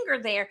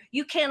linger there,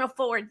 you can't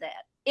afford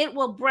that. It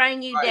will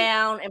bring you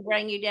down and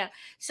bring you down.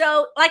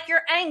 So like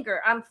your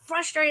anger, I'm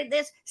frustrated at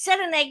this, set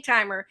an egg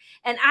timer,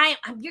 and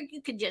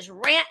you could just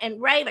rant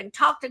and rave and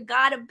talk to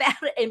God about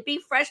it and be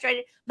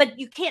frustrated, but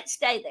you can't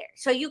stay there.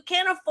 So you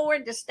can't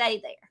afford to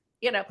stay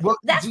there.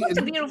 That's what's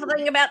the beautiful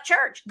thing about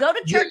church. Go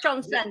to church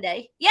on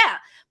Sunday. Yeah.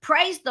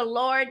 Praise the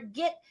Lord.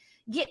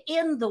 Get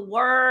in the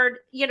word,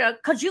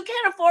 because you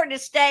can't afford to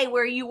stay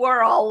where you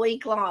were all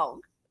week long.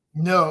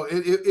 No,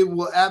 it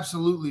will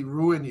absolutely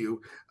ruin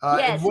you.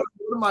 Yes. And one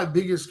of my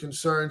biggest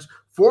concerns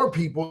for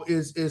people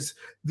is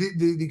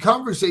the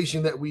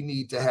conversation that we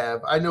need to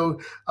have. I know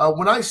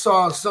when I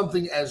saw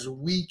something as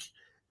weak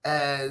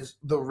as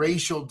the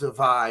racial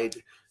divide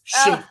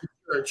shake the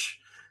church,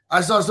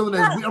 I saw something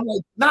as weak. I'm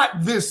like,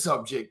 not this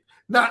subject.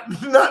 Not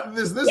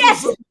this. This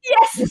yes, is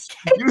yes.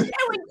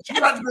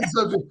 not this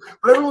subject.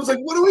 But everyone's like,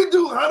 what do we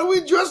do? How do we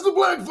address the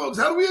black folks?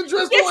 How do we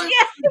address the white?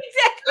 Yes,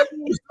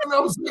 exactly. And I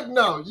was like,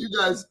 no, you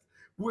guys,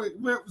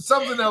 we're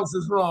something else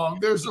is wrong.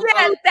 There's some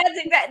that's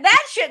exactly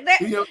that should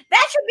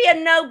be a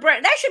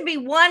no-brainer. That should be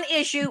one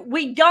issue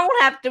we don't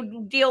have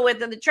to deal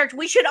with in the church.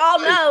 We should all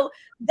know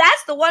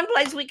that's the one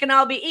place we can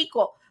all be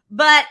equal.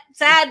 But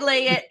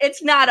sadly,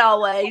 it's not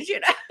always,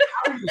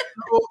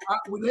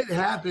 When it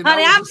happened,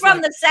 honey, I'm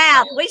from the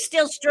South. We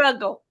still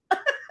struggle.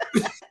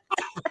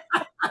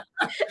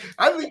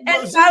 I think,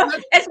 as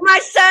my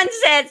son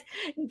says,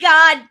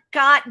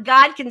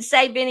 God can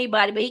save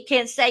anybody, but He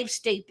can't save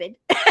stupid.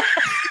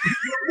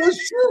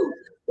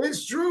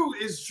 It's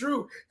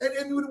true.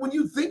 And when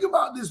you think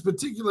about this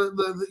particular,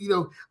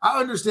 I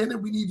understand that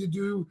we need to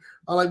do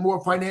like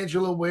more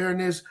financial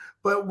awareness,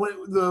 but when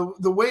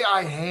the way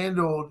I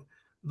handled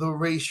the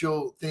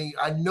racial thing,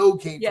 I know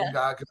came from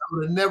God, because I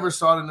would have never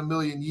saw it in a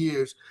million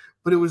years.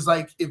 But it was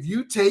like, if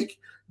you take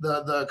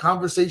the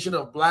conversation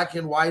of black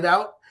and white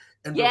out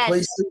and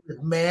replace it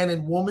with man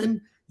and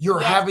woman, you're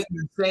having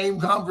the same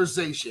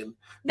conversation.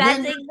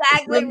 That's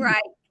exactly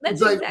right.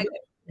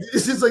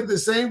 This is like the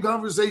same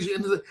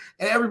conversation, and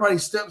everybody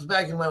steps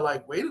back and they're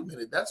like, wait a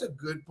minute, that's a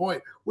good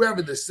point. We're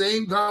having the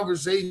same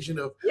conversation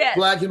of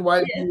black and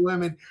white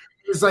women.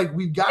 It's like,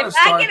 we've got to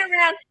start.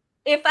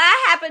 If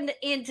I happen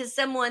into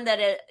someone that,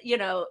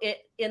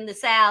 in the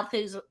South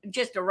who's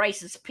just a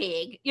racist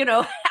pig,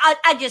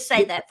 I just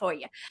say that for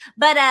you.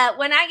 But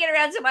when I get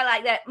around somebody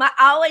like that, I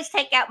always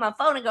take out my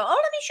phone and go, let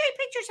me show you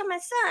pictures of my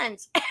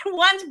sons. And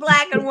one's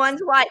black and one's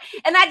white.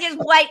 And I just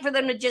wait for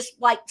them to just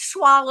like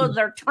swallow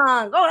their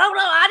tongue. Oh, no,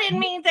 I didn't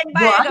mean anything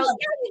by it. I go,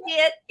 you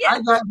did. Yeah.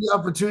 I got the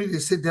opportunity to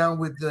sit down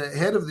with the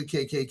head of the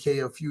KKK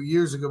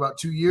about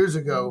 2 years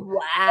ago. Wow.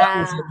 That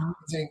was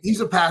amazing.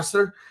 He's a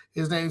pastor.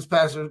 His name's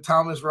Pastor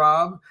Thomas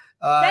Robb.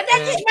 That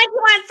just makes me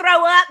want to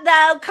throw up,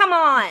 though. Come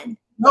on.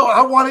 No,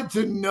 I wanted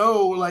to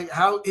know, like,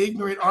 how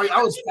ignorant are you?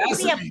 I was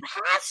fascinated. Be a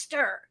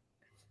pastor.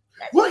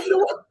 Well, you know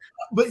what?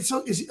 But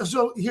so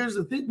here's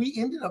the thing. We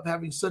ended up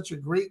having such a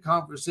great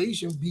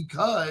conversation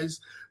because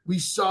we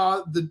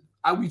saw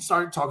we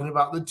started talking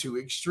about the two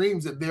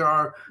extremes, that there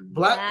are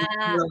black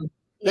people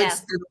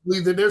that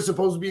believe that they're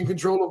supposed to be in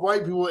control of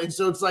white people. And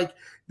so it's like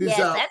this.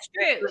 That's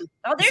true.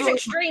 There's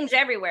extremes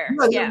everywhere.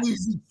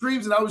 These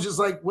extremes. And I was just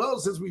like, well,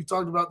 since we've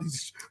talked about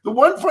these, the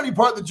one funny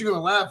part that you're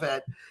going to laugh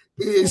at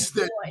is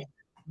that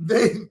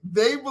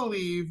they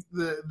believe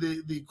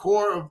the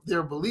core of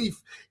their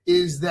belief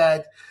is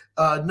that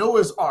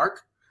Noah's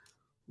Ark,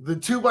 the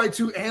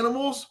 2x2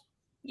 animals,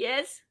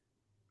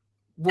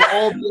 were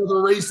all the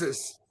other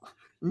races.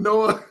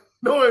 Noah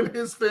and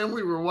his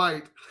family were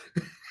white.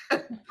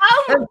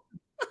 Oh,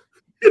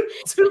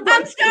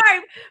 I'm sorry,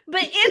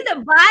 but in the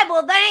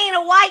Bible, there ain't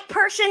a white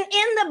person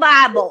in the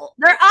Bible.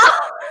 They're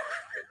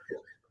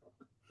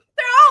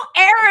all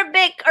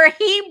Arabic or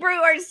Hebrew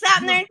or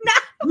something. They're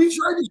not. We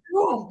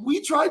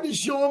tried to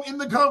show them in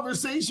the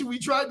conversation. We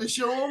tried to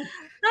show them,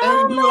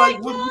 and we were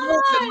like,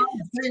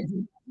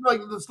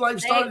 this life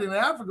started in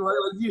Africa, right?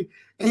 Like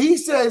and he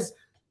says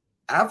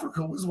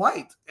Africa was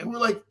white, and we're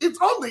like, it's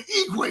on the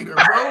equator,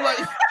 bro.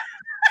 Like.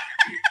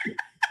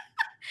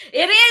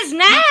 It is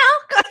now,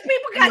 because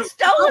people got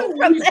stolen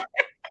from there.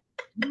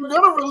 We're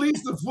gonna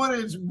release the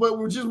footage, but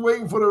we're just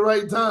waiting for the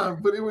right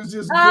time. But it was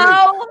just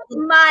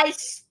great. My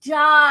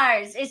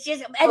stars! It's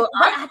just,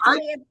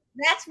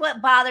 that's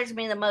what bothers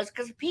me the most,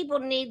 because people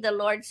need the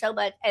Lord so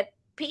much, and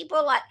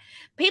people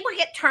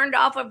get turned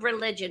off of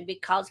religion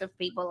because of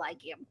people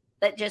like him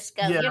that just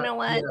go, you know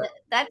what?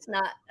 That's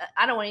not.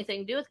 I don't want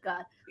anything to do with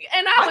God,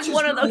 and I was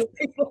one of those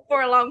people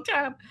for a long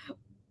time.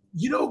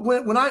 You know,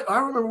 when I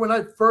remember when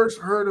I first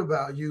heard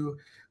about you,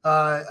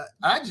 I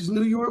just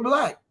knew you were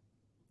black.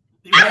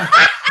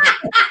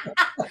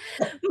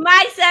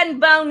 My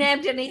son Bo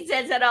Neptune, he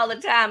says that all the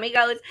time. He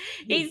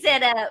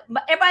said,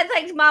 everybody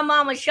thinks my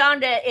mama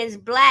Chonda is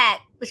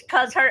black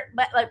because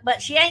but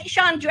she ain't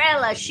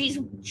Chandrella, she's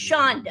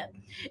Chonda.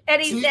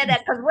 And he said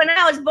that because when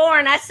I was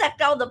born, I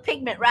sucked all the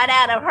pigment right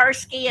out of her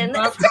skin.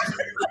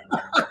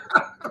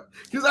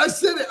 because I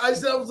said it. I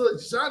was like,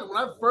 Shonda,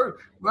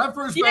 when I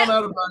first found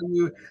out about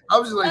you, I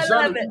was just like,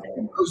 Shonda,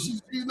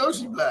 she knows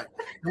she's black.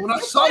 And when I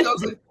saw you, I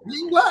was like,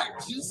 she's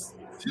black. She's,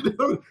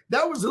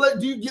 that was like,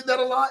 do you get that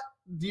a lot?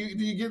 Do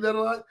you get that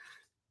a lot?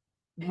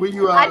 When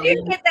you I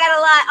do get that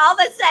a lot. All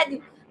of a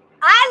sudden,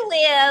 I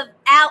live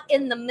out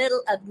in the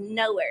middle of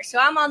nowhere. So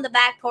I'm on the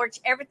back porch.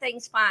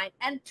 Everything's fine.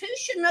 And 2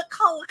 Chinook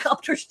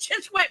helicopters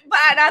just went by,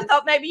 and I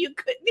thought maybe you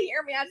couldn't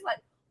hear me. I was like,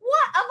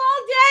 what? Of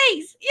all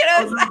days? You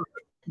know, like,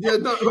 yeah,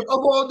 no, of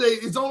all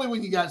days, it's only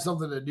when you got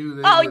something to do.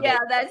 Yeah,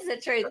 that's the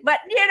truth. But,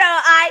 you know,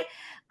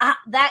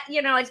 that,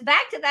 you know, it's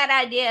back to that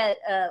idea,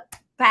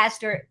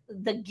 Pastor,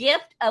 the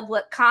gift of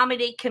what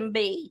comedy can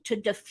be to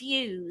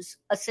diffuse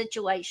a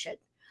situation.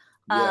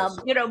 Yes.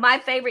 You know, my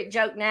favorite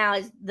joke now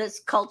is this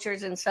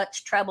culture's in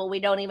such trouble,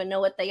 we don't even know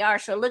what they are.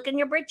 So look in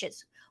your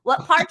britches.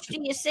 What parts do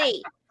you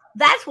see?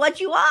 That's what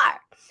you are.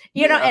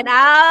 You know, and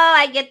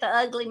I get the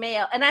ugly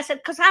male. And I said,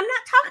 because I'm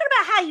not talking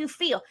about how you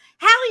feel.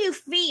 How you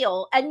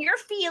feel and your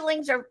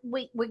feelings are,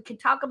 we could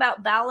talk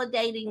about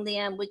validating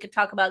them. We could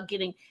talk about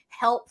getting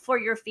help for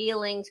your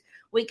feelings.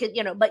 We could,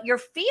 you know, but your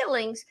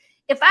feelings,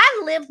 if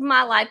I lived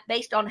my life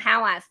based on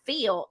how I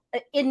feel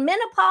in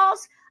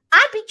menopause,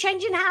 I'd be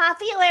changing how I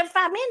feel every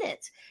 5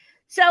 minutes.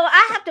 So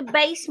I have to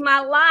base my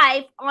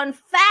life on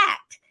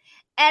fact.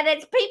 And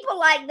it's people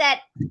like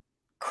that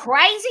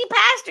crazy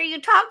pastor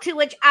you talk to,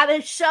 which I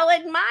so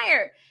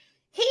admire.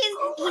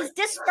 He's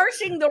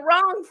dispersing the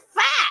wrong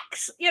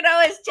facts. You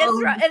know, it's just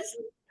it's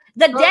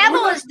the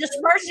devil is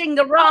dispersing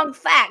the wrong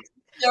facts.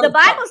 The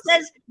Bible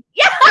says,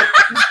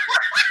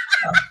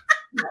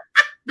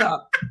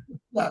 No.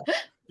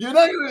 You're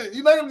not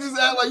gonna just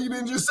act like you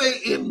didn't just say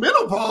in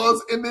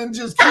menopause and then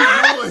just keep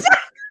going.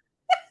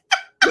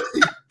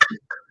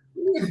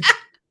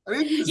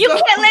 You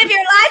can't live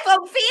your life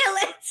on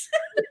feelings.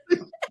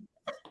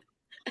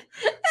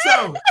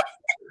 So,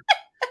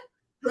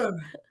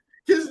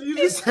 because you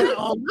just said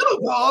on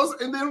menopause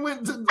and then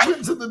went to the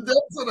depths of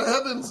the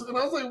heavens, and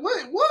I was like,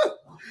 wait, what?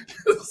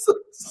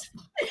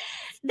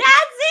 That's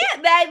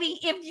it, baby.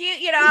 If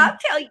you know, I'll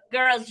tell you,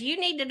 girls, you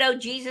need to know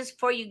Jesus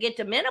before you get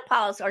to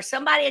menopause, or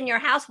somebody in your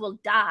house will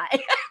die.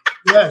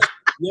 Yes,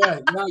 yeah,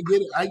 no, I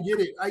get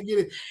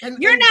it. And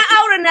you're not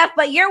old enough,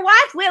 but your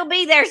wife will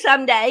be there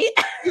someday.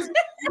 Here's the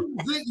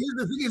thing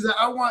is that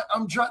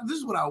this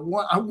is what I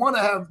want. I want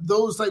to have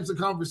those types of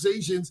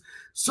conversations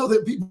so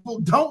that people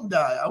don't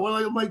die. I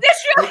want to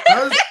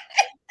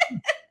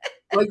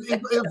like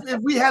if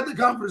we had the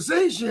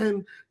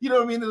conversation, you know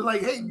what I mean? It's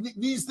like, hey,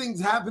 these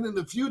things happen in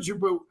the future,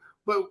 but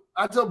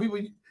I tell people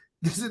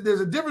there's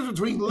a difference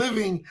between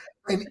living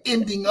and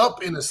ending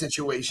up in a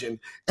situation.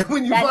 And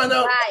when you find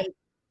out,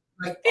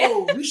 like,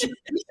 oh, we should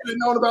have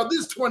known about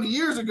this 20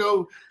 years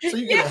ago, so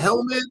you get a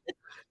helmet.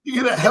 You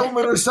get a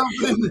helmet or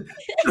something.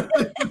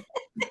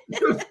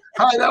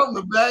 Hide out in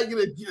the back, get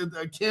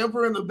a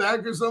camper in the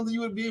back or something.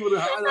 You would be able to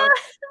hide out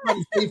in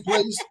a safe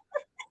place.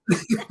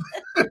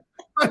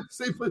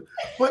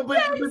 But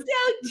that is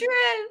so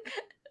true.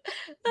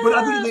 But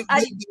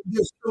I think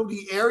there's so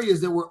many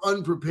areas that we're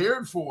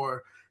unprepared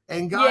for,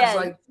 and God's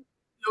like,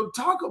 you know,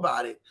 talk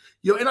about it.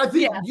 You know, and I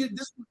think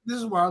this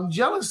is why I'm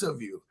jealous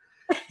of you,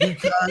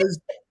 because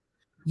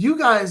you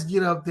guys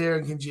get up there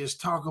and can just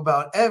talk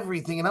about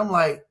everything, and I'm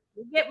like,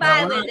 get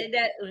by with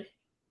it.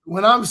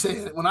 When I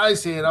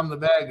say it, I'm the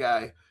bad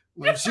guy.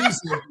 When she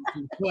said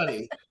it's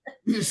funny,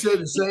 you said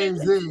the same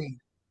thing.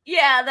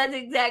 Yeah, that's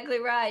exactly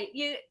right.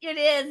 It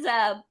is,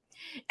 and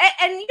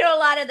you know a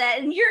lot of that,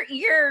 and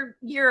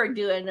you're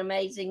doing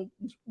amazing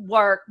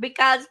work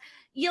because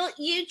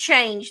you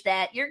change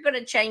that. You're going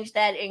to change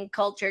that in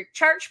culture.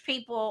 Church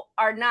people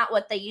are not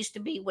what they used to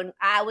be when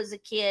I was a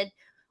kid.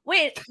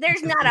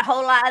 There's not a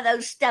whole lot of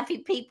those stuffy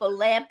people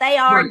left. They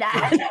are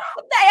dying.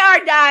 They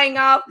are dying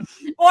off,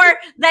 or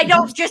they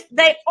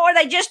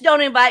just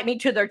don't invite me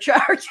to their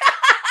church.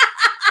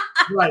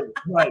 Right.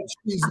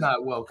 She's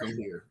not welcome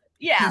here.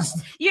 Yeah,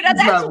 you know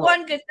that's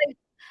one good thing.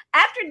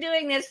 After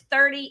doing this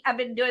I've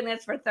been doing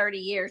this for 30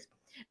 years.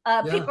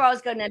 People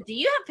always go, now, do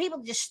you have people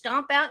just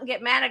stomp out and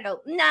get mad? I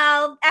go,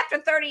 no. After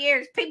 30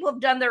 years, people have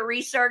done their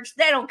research.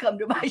 They don't come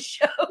to my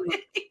show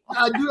anymore.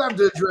 I do have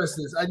to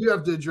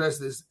address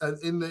this.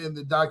 In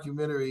the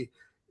documentary.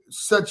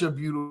 Such a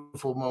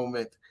beautiful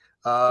moment.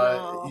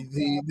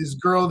 This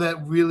girl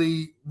that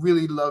really,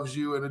 really loves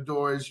you and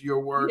adores your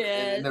work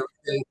and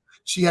everything.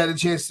 She had a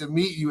chance to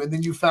meet you, and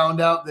then you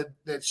found out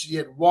that she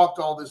had walked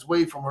all this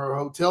way from her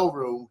hotel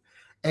room,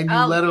 and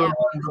you let her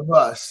on the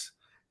bus.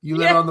 You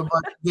let her on the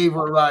bus, gave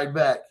her a ride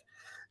back.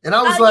 And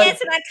I was like,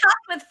 yes, and I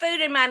talked with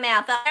food in my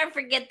mouth. I'll never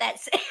forget that.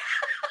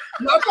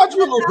 I thought you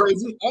were a little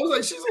crazy. I was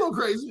like, she's a little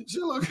crazy.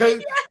 She's a little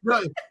crazy.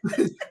 Right.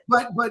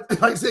 But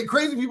like I said,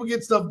 crazy people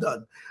get stuff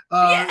done.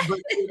 But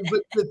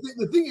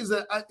the thing is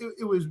that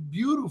it was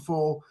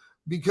beautiful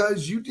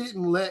because you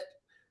didn't let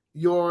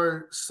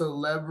your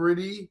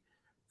celebrity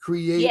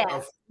create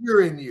a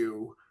fear in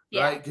you.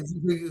 Right? Because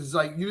it's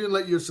like you didn't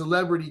let your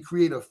celebrity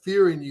create a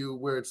fear in you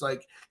where it's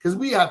like, because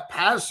we have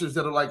pastors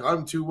that are like,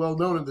 I'm too well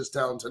known in this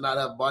town to not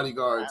have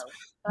bodyguards.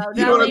 Oh,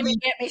 You know what don't I even mean?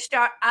 get me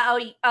started.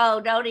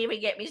 Don't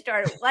even get me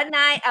started. One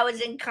night I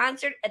was in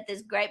concert at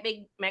this great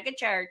big mega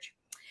church,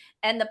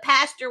 and the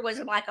pastor was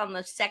like on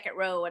the second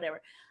row or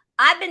whatever.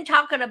 I've been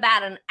talking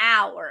about an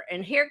hour,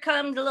 and here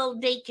comes the little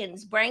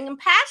deacons bringing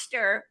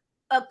pastor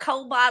a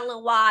cold bottle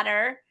of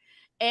water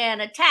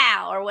and a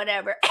towel or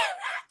whatever. And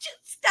I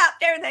just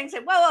stopped everything and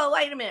said, whoa,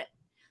 wait a minute.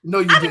 No,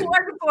 you I've been didn't.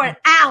 working for an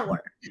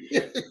hour.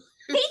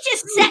 He's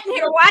just sitting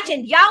here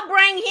watching. Y'all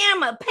bring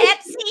him a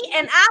Pepsi,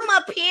 and I'm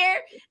up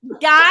here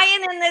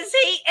dying in this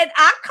heat, and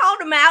I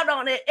called him out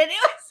on it. And it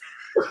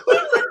was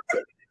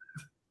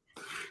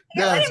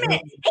wait a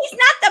minute. He's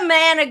not the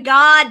man of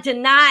God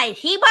tonight.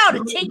 He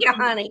bought a ticket,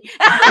 honey.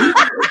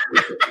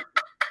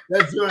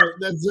 That's right.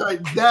 That's right.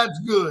 That's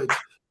good.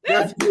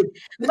 That's good.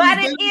 But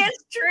it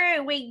is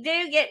true. We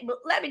do get.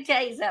 Let me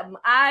tell you something.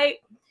 I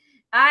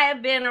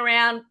have been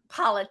around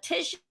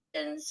politicians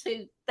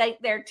who think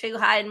they're too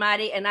high and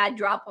mighty, and I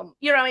drop them.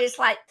 You know, it's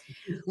like,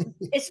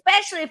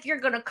 especially if you're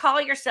going to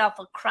call yourself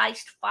a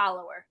Christ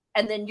follower,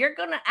 and then you're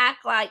going to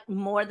act like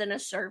more than a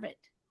servant.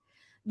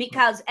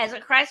 Because as a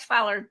Christ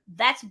follower,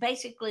 that's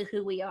basically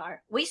who we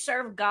are. We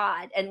serve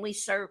God, and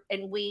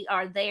we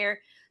are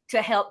there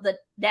to help the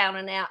down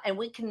and out, and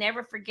we can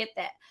never forget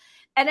that.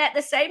 And at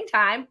the same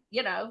time,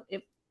 you know,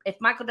 if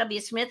Michael W.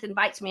 Smith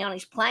invites me on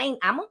his plane,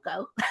 I'm gonna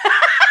go.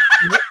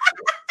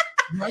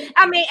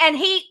 I mean,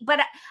 but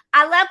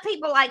I love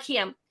people like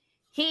him.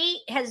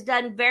 He has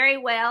done very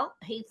well.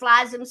 He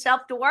flies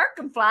himself to work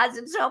and flies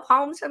himself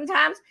home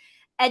sometimes.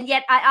 And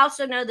yet I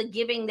also know the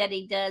giving that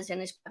he does in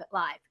his private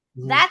life.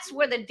 Mm-hmm. That's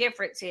where the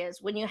difference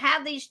is. When you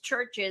have these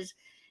churches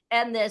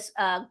and this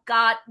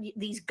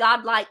these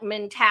godlike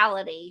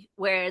mentality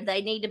where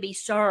they need to be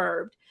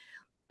served,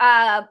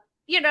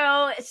 you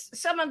know,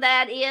 some of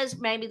that is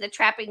maybe the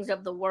trappings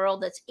of the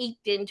world that's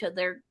eked into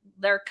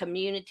their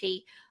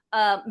community.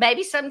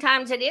 Maybe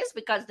sometimes it is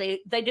because they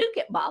do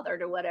get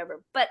bothered or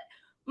whatever. But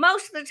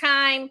most of the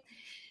time,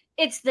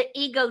 it's the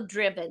ego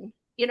driven,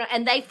 you know,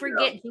 and they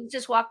forget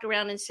Jesus walked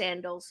around in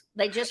sandals.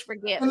 They just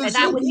forget. And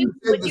when you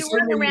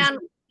run around,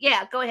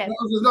 go ahead.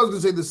 I was going to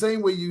say the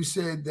same way you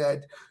said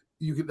that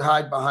you can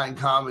hide behind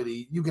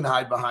comedy, you can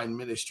hide behind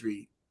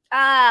ministry.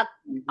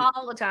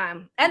 All the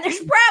time. And there's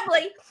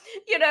probably,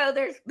 you know,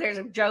 there's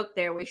a joke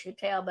there we should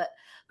tell, but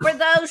for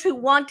those who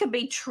want to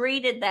be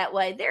treated that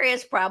way, there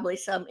is probably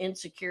some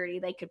insecurity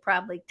they could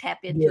probably tap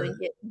into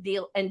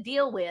and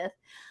deal with.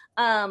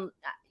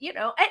 You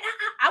know, and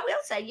I will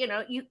say, you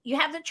know, you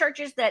have the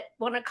churches that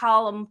want to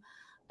call them,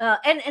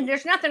 and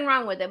there's nothing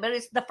wrong with it, but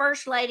it's the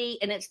first lady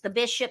and it's the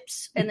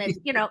bishops and it's,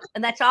 you know,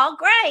 and that's all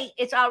great.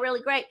 It's all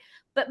really great.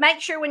 But make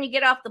sure when you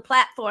get off the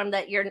platform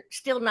that you're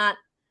still not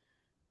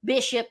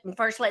bishop and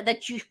first lady,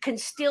 that you can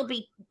still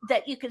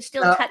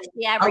touch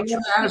the average. I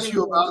want to ask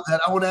you about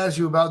that. I want to ask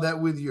you about that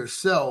with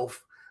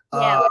yourself.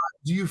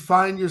 Do you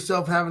find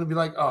yourself having to be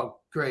like, oh,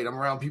 great, I'm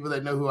around people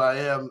that know who I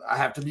am. I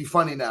have to be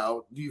funny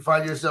now. Do you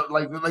find yourself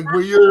like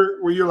where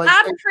you're like?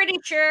 I'm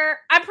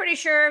pretty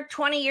sure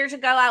 20 years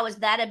ago I was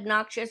that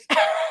obnoxious.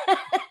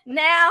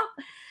 Now,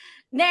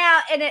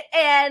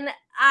 and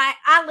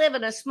I live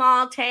in a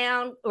small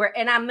town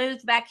and I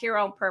moved back here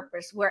on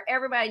purpose where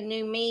everybody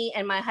knew me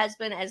and my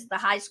husband as the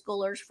high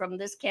schoolers from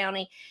this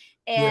county.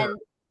 And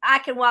I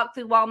can walk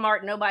through Walmart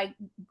and nobody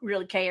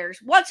really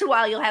cares. Once in a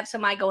while, you'll have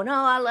somebody going, oh,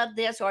 I love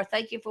this, or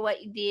thank you for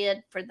what you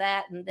did for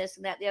that and this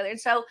and that, and the other. And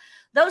so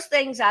those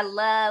things I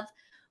love,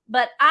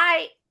 but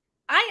I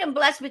am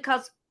blessed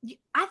because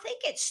I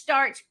think it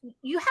starts,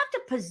 you have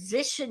to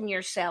position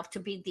yourself to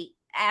be the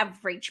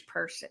average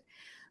person.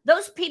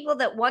 Those people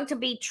that want to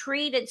be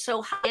treated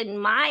so high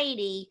and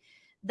mighty,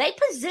 they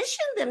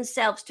position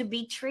themselves to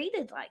be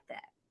treated like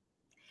that.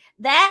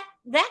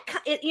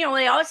 You know,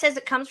 it always says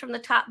it comes from the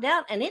top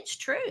down, and it's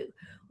true.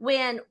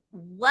 When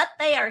what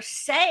they are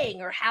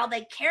saying or how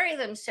they carry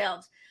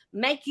themselves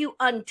make you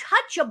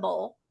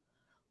untouchable,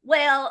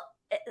 well,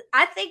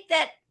 I think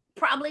that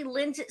probably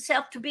lends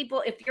itself to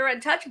people. If you're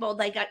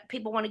untouchable,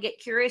 people want to get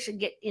curious and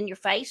get in your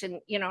face and,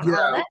 you know, all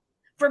that.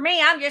 For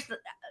me, I'm just,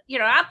 you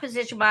know,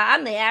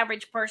 I'm the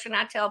average person.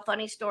 I tell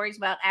funny stories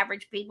about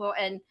average people.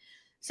 And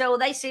so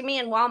they see me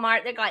in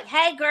Walmart. They're like,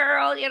 hey,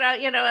 girl, you know,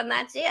 and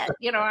that's it.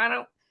 You know, I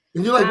don't.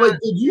 And you're like, wait,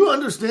 did you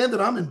understand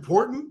that I'm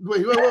important?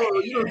 Wait, you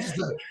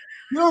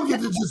don't get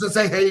to just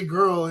say, hey,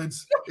 girl,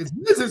 it's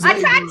this is. I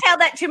tried to tell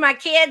that to my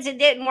kids. It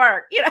didn't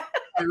work, you know.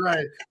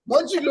 Right.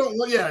 Once you don't,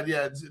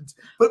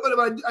 but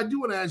I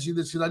do want to ask you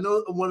this because I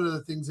know one of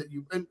the things that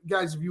you, and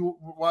guys, if you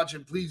were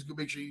watching, please go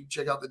make sure you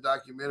check out the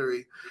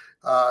documentary.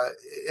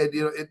 And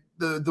you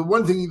know, the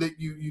one thing that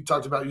you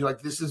talked about, you're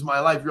like, this is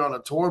my life. You're on a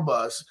tour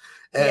bus,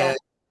 and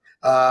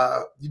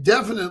you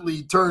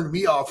definitely turned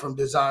me off from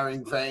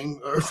desiring fame,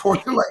 or for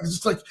like,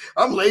 just like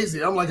I'm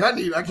lazy. I'm like, I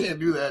can't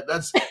do that.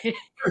 That's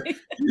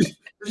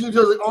you're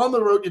just like on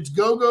the road. It's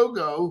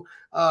go.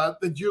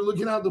 That you're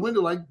looking out the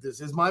window like,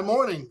 this is my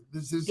morning.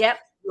 This is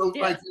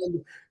like,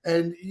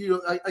 and you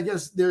know, I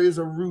guess there is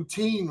a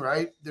routine,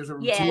 right? There's a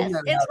routine.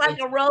 Yes, it's like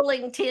a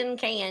rolling tin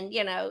can.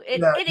 You know,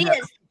 it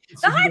is.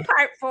 The hard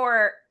part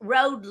for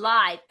road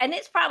life, and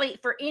it's probably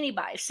for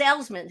anybody,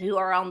 salesmen who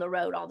are on the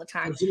road all the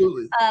time.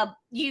 Absolutely.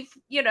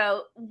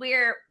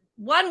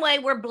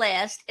 We're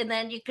blessed, and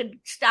then you could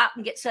stop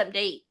and get something to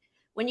eat.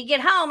 When you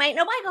get home, ain't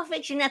nobody gonna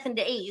fix you nothing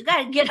to eat. You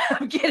got to get up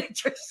and get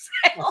it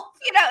yourself.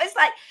 It's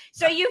like,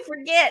 so you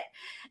forget.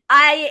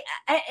 And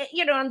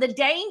the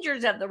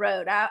dangers of the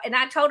road. I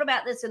told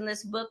about this in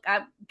this book.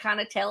 I'm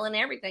kind of telling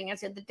everything. I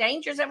said, the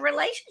dangers of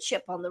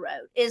relationship on the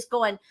road is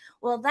going,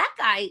 well, that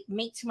guy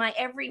meets my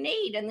every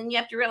need. And then you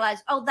have to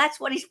realize, oh, that's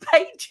what he's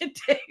paid to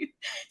do.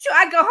 So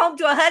I go home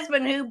to a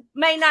husband who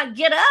may not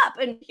get up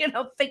and,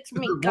 fix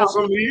me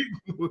coffee.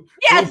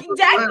 Yeah,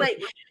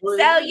 exactly.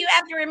 So you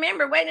have to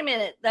remember, wait a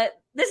minute,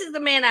 that this is the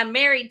man I'm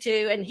married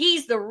to, and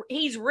he's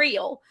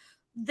real.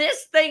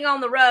 This thing on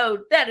the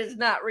road, that is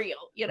not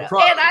real, And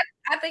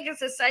I think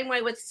it's the same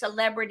way with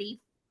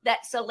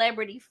that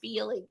celebrity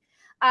feeling.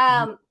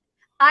 I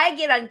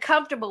get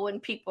uncomfortable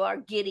when people are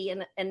giddy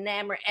and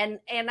enamored, and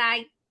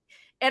I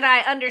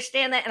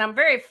understand that, and I'm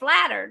very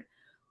flattered,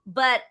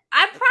 but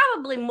I'm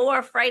probably more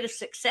afraid of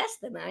success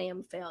than I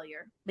am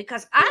failure,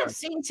 because I've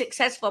seen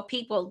successful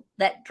people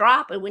that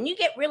drop, and when you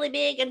get really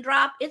big and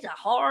drop, it's a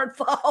hard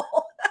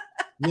fall.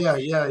 Yeah.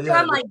 So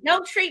I'm like,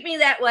 don't treat me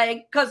that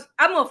way, because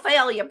I'm gonna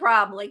fail you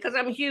probably, because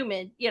I'm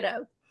human, Yeah.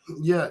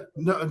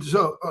 No.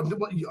 So,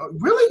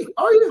 really?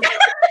 Are you?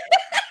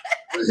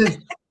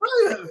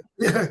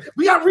 Yeah.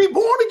 We got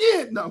reborn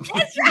again. No.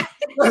 That's right.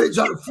 They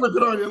try to flip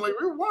it on you like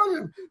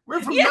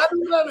we're from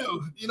Meadow.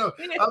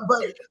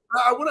 But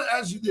I want to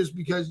ask you this,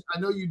 because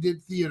I know you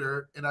did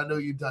theater and I know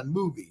you've done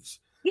movies.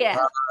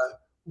 Yeah.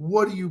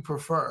 What do you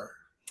prefer?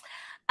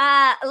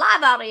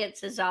 Live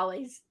audience is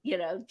always,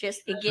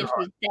 just it gives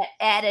me that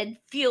added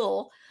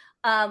fuel.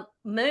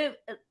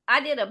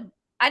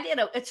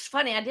 It's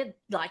funny, I did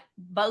like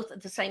both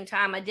at the same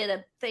time. I did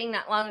a thing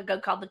not long ago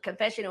called The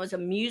Confession. It was a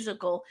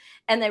musical,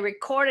 and they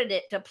recorded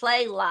it to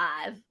play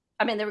live.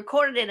 I mean, they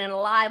recorded it in a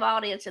live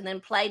audience and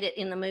then played it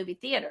in the movie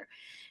theater.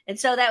 And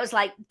so that was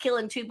like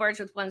killing two birds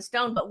with one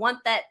stone. But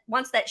once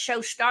that show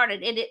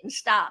started, it didn't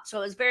stop. So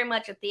it was very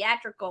much a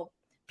theatrical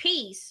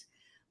piece,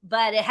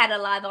 but it had a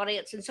live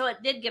audience. And so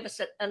it did give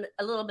us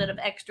a little bit of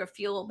extra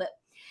fuel. But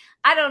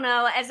I don't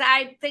know, as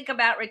I think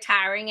about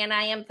retiring, and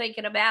I am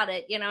thinking about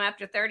it,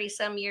 after 30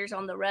 some years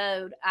on the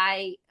road,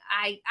 I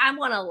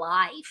want a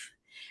life.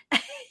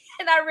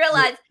 And I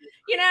realized,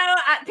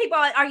 people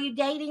are like, are you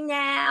dating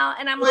now?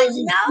 And I'm like,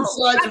 no,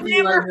 I've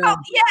never.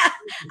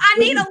 I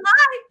need a life.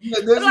 Yeah,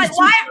 they're like,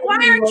 why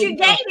aren't you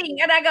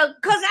dating? And I go,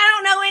 because I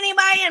don't know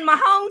anybody in my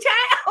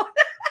hometown.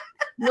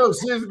 No,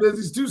 seriously, there's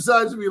these two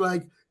sides of me,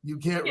 like, you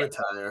can't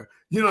retire.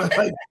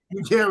 Like,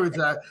 you can't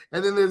retire.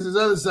 And then there's this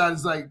other side.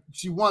 It's like,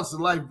 she wants the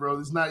life, bro.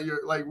 It's not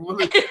your, like,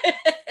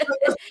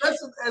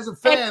 that's as a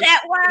fan. It's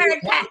that word,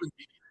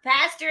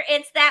 Pastor.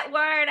 It's that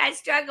word I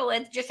struggle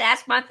with. Just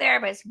ask my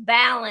therapist.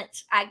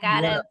 Balance.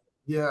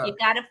 You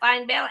gotta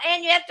find balance.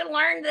 And you have to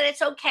learn that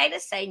it's okay to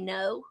say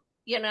no.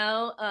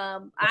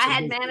 I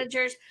had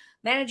managers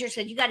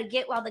said, you got to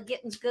get while the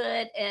getting's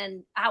good.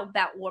 And I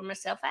about wore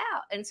myself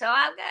out. And so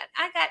I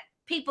got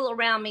people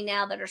around me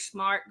now that are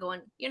smart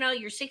going,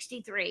 you're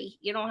 63.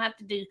 You don't have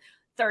to do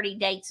 30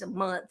 dates a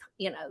month,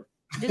 do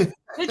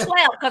 12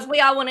 because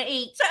we all want to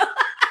eat.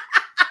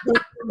 So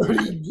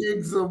 30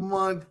 gigs a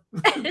month.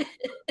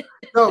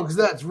 No, because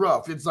that's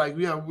rough. It's like,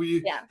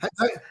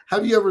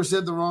 have you ever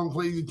said the wrong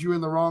place, that you're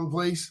in the wrong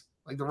place?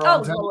 Like the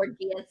wrong time? Lord,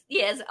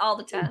 yes, all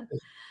the time.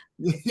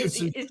 It's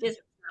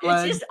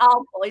just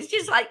awful. It's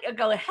just like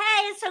going,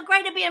 hey, it's so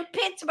great to be in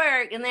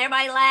Pittsburgh. And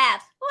everybody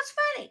laughs. What's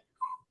funny?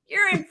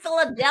 You're in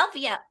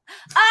Philadelphia.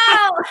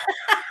 Oh,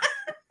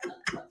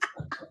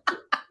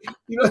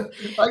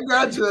 I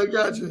got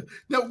you.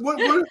 Now,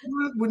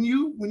 when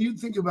you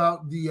think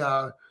about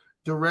the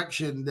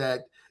direction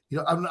that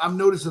I'm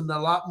noticing a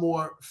lot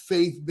more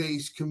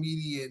faith-based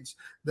comedians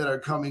that are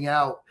coming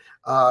out.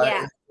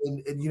 And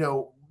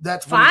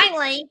that's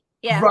finally,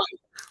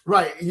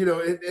 right.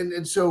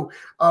 And so,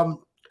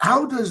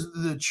 how does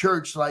the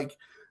church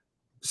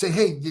say,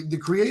 hey, the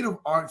creative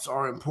arts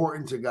are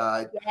important to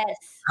God? Yes.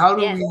 How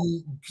do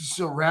we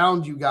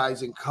surround you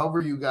guys and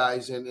cover you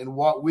guys and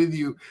walk with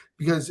you?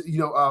 Because,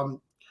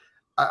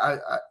 I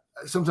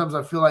sometimes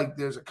I feel like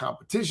there's a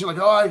competition. Like,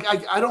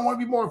 I don't want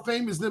to be more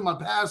famous than my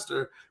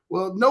pastor.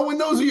 Well, no one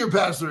knows who your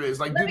pastor is.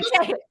 Like,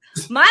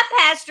 my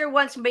pastor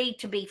wants me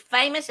to be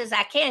famous as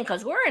I can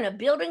because we're in a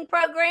building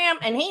program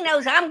and he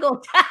knows I'm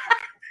going to die.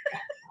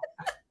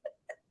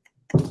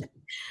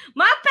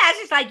 My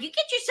pastor's like, you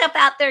get yourself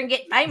out there and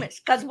get famous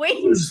because we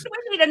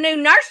need a new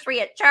nursery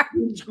at church.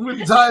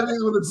 When it's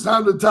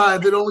time to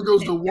tithe, it only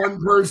goes to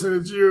one person.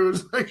 It's you.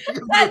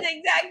 That's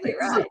exactly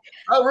right.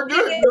 We're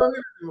good. One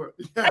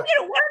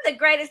of the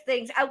greatest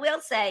things I will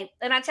say,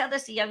 and I tell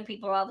this to young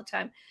people all the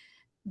time,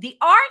 the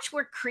arts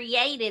were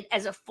created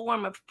as a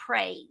form of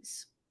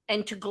praise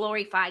and to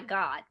glorify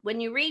God. When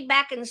you read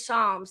back in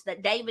Psalms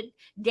that David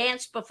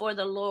danced before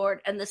the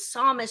Lord and the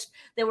psalmists,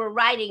 they were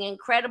writing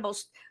incredible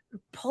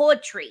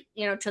poetry,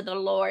 to the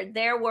Lord.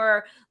 There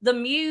were the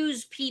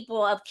muse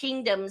people of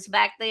kingdoms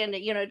back then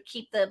to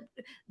keep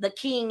the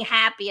king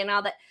happy and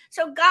all that.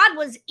 So God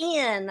was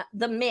in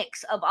the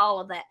mix of all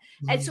of that.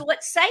 And so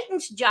what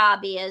Satan's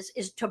job is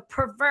to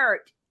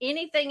pervert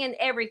anything and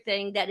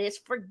everything that is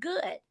for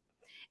good.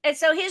 And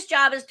so his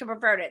job is to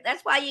pervert it.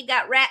 That's why you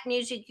got rap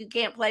music you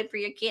can't play for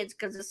your kids,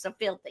 because it's so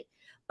filthy.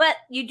 But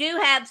you do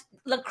have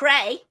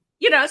Lecrae,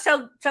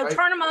 so right.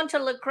 Turn them on to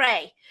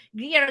Lecrae.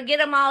 Get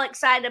them all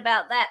excited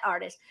about that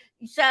artist.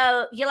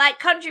 So you like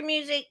country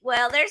music?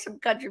 Well, there's some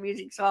country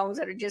music songs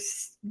that are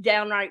just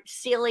downright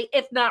silly,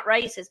 if not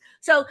racist.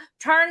 So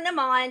turn them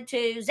on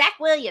to Zach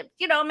Williams.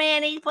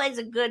 Man, he plays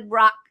a good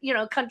rock,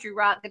 country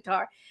rock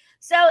guitar.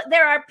 So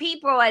there are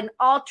people and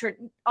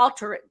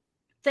alternate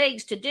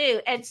things to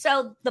do. And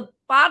so the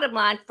bottom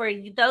line for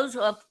those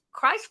of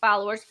Christ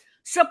followers,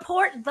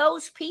 support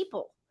those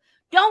people.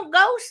 Don't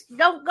go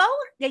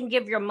and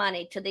give your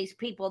money to these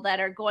people that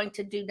are going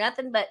to do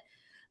nothing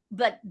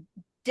but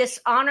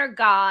dishonor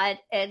God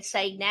and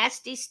say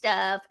nasty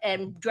stuff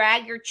and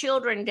drag your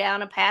children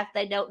down a path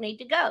they don't need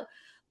to go.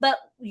 But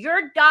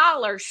your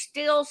dollar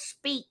still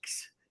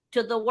speaks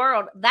to the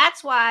world.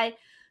 That's why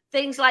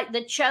things like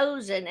The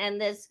Chosen and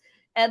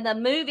the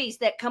movies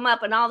that come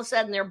up and all of a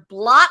sudden they're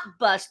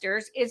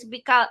blockbusters is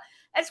because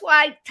that's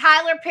why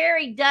Tyler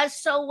Perry does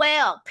so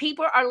well.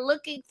 People are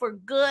looking for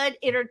good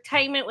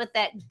entertainment with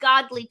that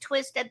godly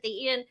twist at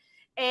the end.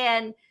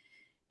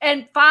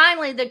 And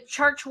finally, the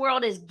church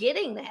world is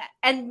getting that.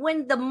 And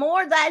when the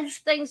more those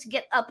things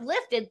get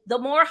uplifted, the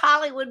more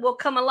Hollywood will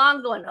come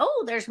along going,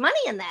 oh, there's money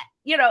in that.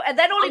 And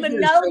they don't even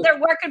know they're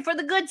working for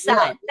the good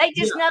side. Yeah, they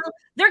just know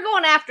they're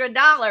going after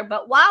 $1.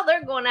 But while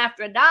they're going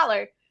after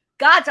 $1,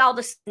 God's all of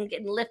a sudden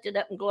getting lifted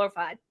up and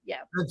glorified.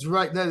 Yeah. That's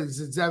right. That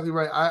is exactly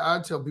right. I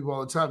tell people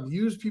all the time,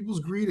 use people's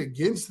greed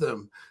against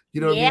them.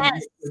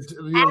 Yes,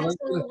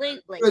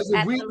 absolutely.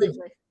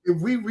 If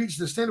we reach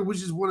the standard,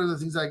 which is one of the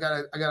things I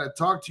gotta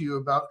talk to you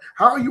about.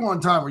 How are you on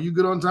time? Are you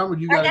good on time?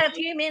 I got a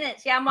few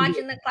minutes. Yeah, I'm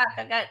watching the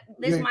clock.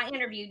 This is my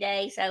interview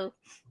day, so.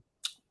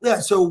 Yeah,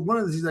 so one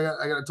of the things I got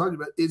to talk to you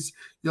about is,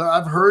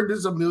 I've heard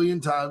this a million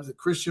times that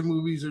Christian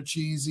movies are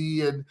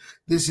cheesy and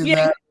this and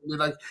that. And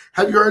like,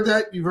 have you heard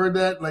that? You've heard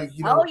that? Like,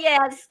 Oh,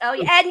 yes. Oh,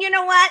 yeah. And you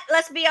know what?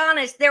 Let's be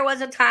honest. There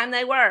was a time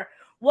they were.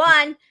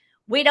 One,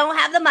 we don't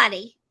have the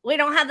money. We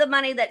don't have the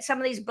money that some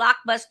of these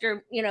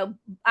blockbuster,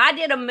 I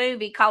did a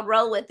movie called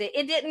Roll With It.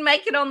 It didn't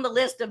make it on the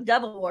list of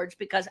Dove Awards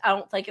because I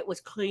don't think it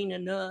was clean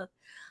enough.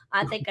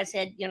 I think I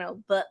said,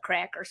 butt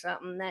crack or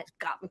something. That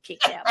got me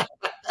kicked out.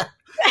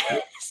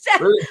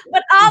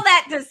 But all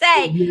that to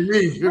say,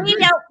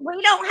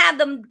 we don't have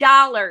the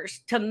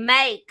dollars to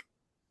make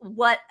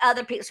what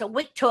other people. So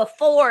to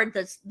afford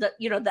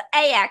the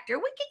A actor,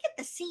 we can get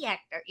the C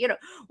actor.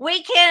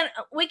 We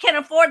can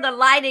afford the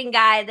lighting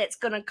guy that's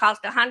going to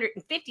cost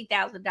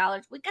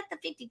 $150,000. We got the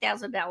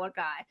 $50,000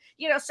 guy.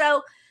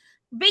 So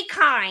be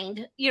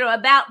kind,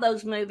 about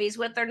those movies.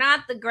 When they're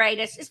not the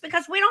greatest, it's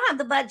because we don't have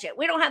the budget.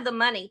 We don't have the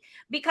money,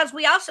 because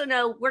we also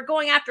know we're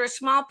going after a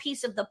small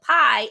piece of the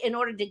pie in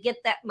order to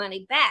get that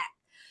money back.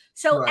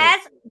 So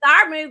as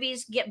our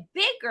movies get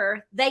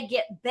bigger, they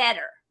get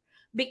better,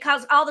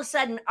 because all of a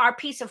sudden our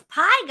piece of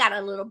pie got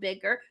a little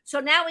bigger. So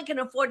now we can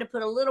afford to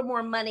put a little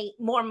more money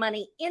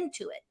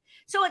into it.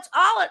 So it's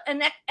all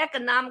an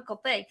economical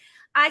thing.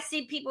 I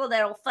see people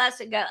that'll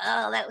fuss and go,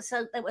 oh, that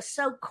was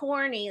so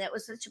corny. That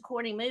was such a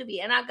corny movie.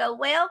 And I go,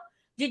 well,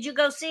 did you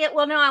go see it?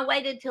 Well, no, I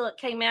waited till it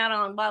came out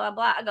on blah, blah,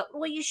 blah. I go,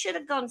 well, you should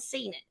have gone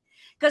seen it,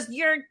 because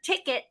your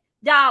ticket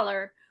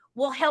dollar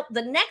will help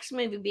the next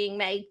movie being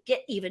made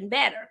get even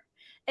better.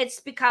 It's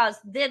because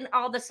then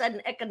all of a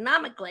sudden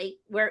economically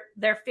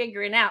they're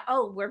figuring out,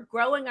 oh, we're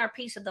growing our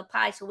piece of the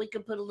pie so we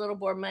can put a little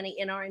more money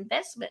in our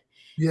investment.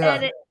 Yeah.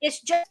 And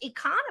it's just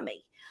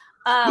economy.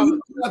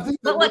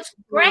 But what's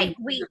great,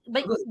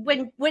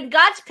 when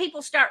God's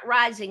people start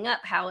rising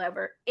up,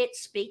 however, it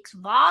speaks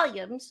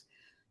volumes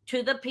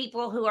to the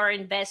people who are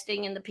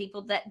investing and the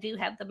people that do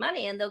have the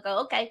money, and they'll go,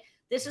 okay,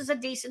 this is a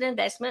decent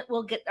investment.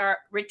 We'll get our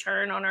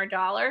return on our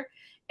dollar,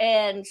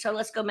 and so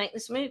let's go make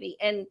this movie.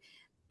 And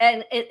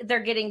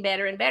they're getting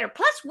better and better.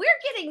 Plus, we're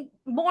getting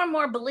more and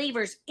more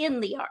believers in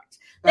the arts.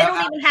 They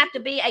don't even have to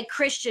be a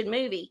Christian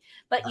movie,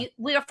 but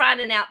we are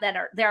finding out that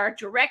there are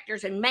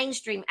directors and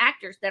mainstream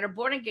actors that are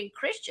born-again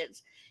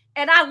Christians.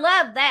 And I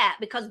love that,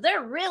 because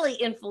they're really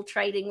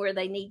infiltrating where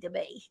they need to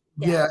be.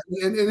 Yeah.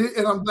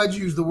 And I'm glad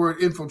you used the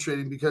word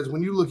infiltrating, because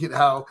when you look at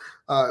how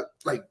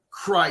like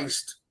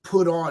Christ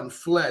put on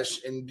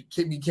flesh and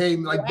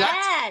became like,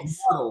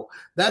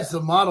 that's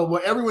the model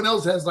where everyone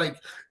else has like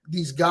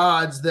these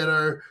gods that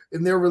are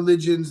in their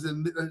religions,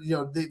 and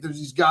there's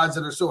these gods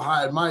that are so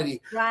high and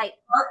mighty. Right.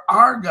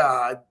 Our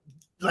God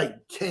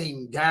like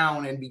came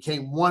down and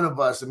became one of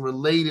us and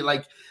related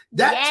like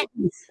that.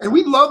 Yes. And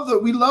we love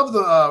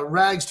the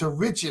rags to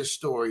riches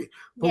story,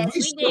 but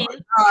we still have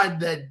a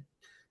God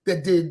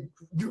that did.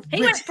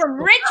 He went from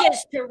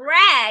riches to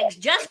rags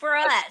just for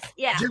us.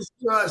 Yeah. Just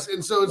for us.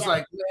 And so it's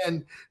like,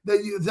 man,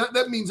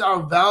 that means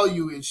our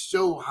value is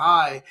so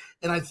high.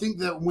 And I think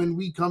that when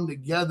we come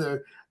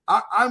together,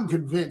 I'm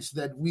convinced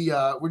that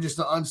we're just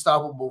an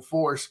unstoppable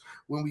force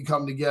when we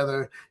come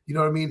together. You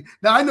know what I mean?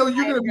 Now I know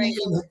you're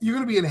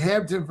gonna be in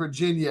Hampton,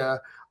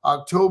 Virginia,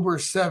 October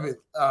 7th.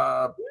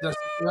 That's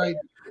right.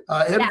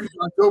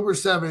 October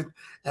 7th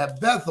at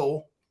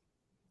Bethel,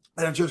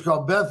 at a church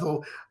called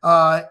Bethel.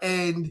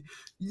 And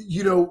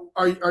you know,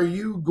 are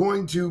you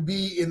going to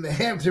be in the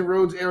Hampton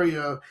Roads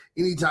area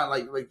anytime?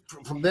 Like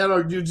from that,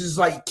 or you're just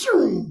like,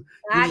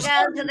 I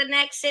go to the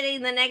next city.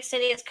 The next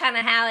city is kind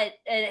of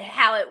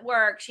how it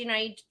works. You know,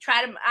 you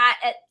try to.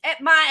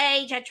 At my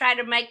age, I try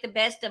to make the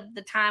best of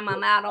the time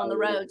I'm out on the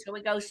road. So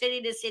we go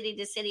city to city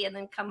to city, and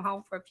then come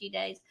home for a few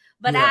days.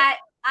 But I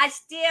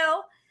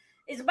still,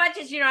 as much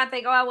as, you know, I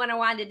think, I want to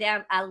wind it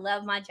down. I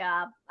love my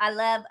job. I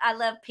love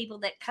people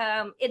that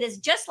come. It is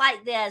just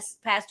like this,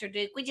 Pastor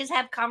Duke. We just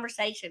have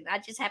conversation. I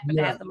just happen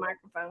to have the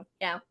microphone.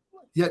 Yeah.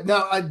 Yeah.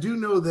 Now I do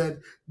know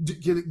that.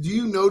 Do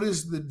you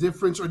notice the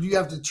difference, or do you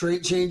have to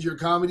change your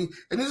comedy?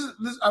 And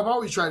this I've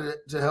always tried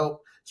to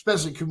help,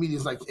 especially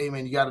comedians. Like, hey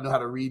man, you got to know how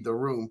to read the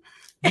room.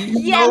 Do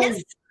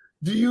you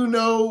do you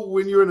know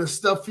when you're in a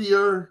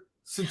stuffier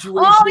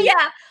situation? Oh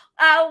yeah.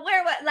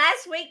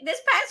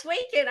 This past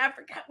weekend, I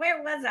forgot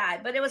where was I,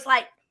 but it was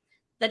like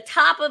the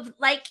top of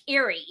Lake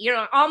Erie, you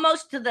know,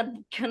 almost to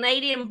the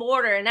Canadian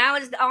border. And I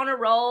was on a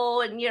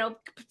roll, and, you know,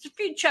 a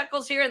few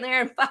chuckles here and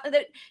there, and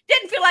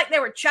didn't feel like they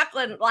were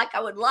chuckling like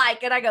I would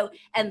like. And I go,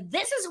 and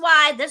this is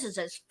why this is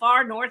as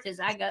far north as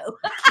I go.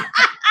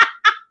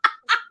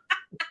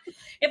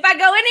 If I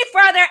go any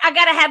further, I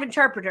got to have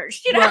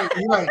interpreters, you know?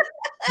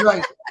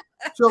 Right.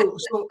 So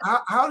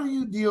how do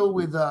you deal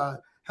with,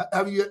 well,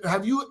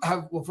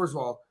 first of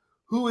all,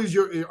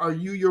 are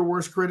you your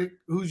worst critic?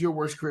 Who's your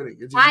worst critic?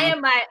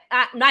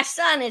 My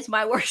son is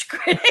my worst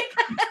critic.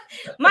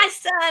 My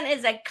son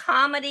is a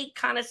comedy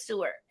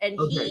connoisseur, and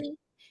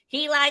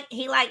he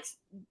likes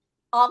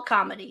all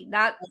comedy.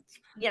 Not,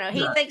 you know,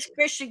 he thinks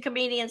Christian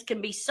comedians can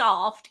be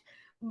soft,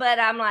 but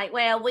I'm like,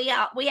 well, we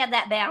have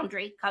that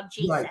boundary called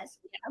Jesus. Right.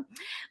 You know?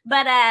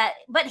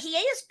 But he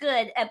is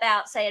good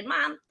about saying,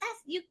 Mom,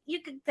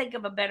 you could think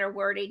of a better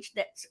wordage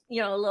that's,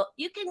 you know, a little,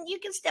 you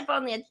can step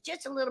on the edge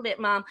just a little bit,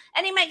 Mom.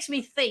 And he makes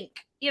me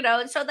think, you know,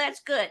 and so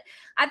that's good.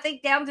 I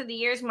think down through the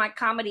years, my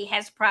comedy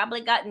has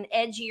probably gotten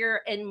edgier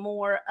and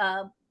more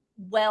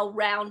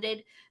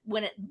well-rounded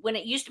when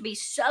it used to be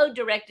so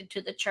directed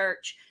to the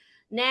church.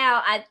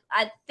 Now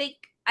I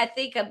think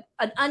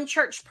an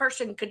unchurched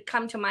person could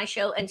come to my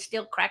show and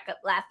still crack up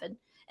laughing.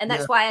 And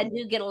that's why I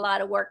do get a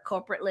lot of work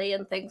corporately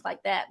and things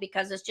like that,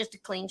 because it's just a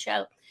clean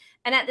show.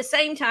 And at the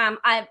same time,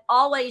 I've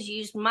always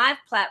used my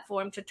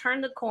platform to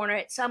turn the corner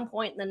at some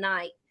point in the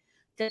night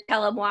to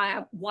tell them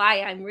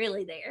why I'm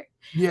really there.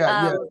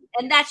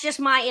 And that's just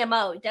my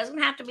MO. It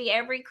doesn't have to be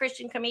every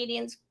Christian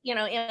comedian's, you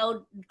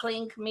know,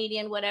 clean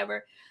comedian,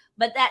 whatever.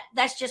 But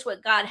that's just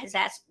what God has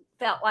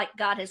felt like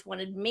God has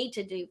wanted me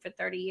to do for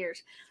 30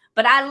 years.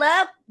 But I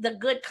love the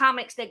good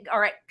comics that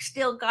are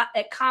still got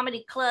at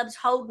comedy clubs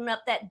holding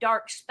up that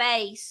dark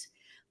space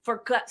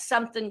for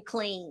something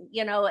clean,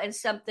 you know, and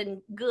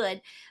something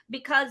good,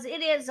 because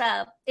it's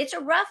a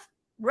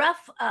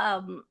rough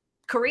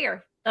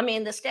career. I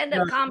mean, the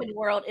stand-up comedy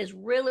world is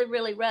really,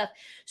 really rough.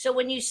 So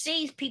when you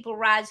see people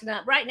rising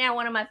up, right now,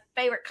 one of my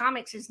favorite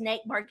comics is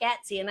Nate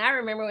Bargatze. And I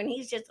remember when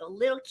he's just a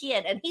little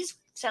kid, and he's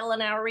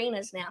selling out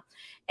arenas now.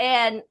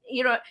 And,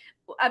 you know,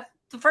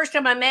 the first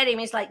time I met him,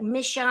 he's like,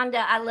 Miss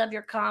Chonda, I love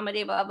your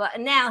comedy, blah, blah.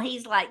 And now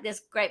he's like this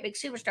great big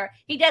superstar.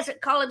 He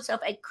doesn't call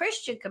himself a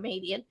Christian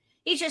comedian.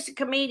 He's just a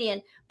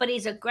comedian, but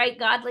he's a great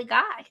godly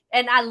guy.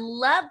 And I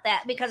love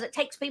that, because it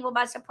takes people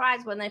by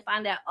surprise when they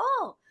find out,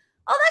 oh,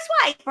 that's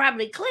why he's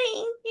probably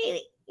clean.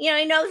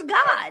 He knows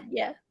God.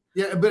 Yeah.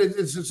 Yeah, but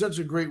it's such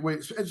a great way,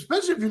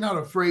 especially if you're not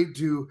afraid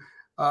to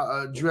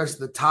address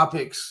the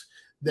topics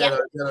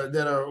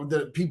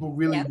that people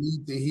really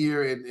need to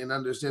hear and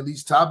understand.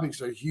 These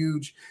topics are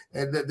huge,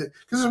 and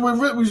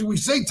because we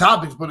say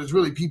topics, but it's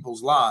really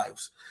people's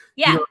lives.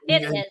 Yeah,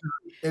 it is.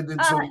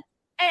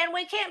 And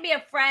we can't be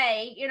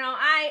afraid. You know,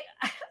 I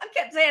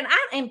kept saying,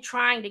 I am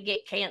trying to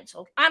get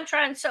canceled. I'm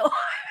trying so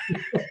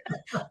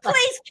hard.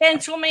 Please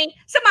cancel me.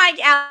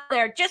 Somebody out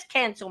there, just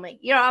cancel me.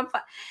 You know, I'm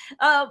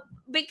fine.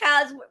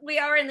 Because we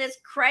are in this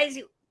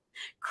crazy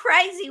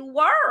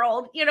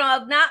world, you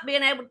know, of not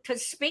being able to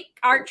speak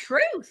our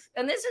truth.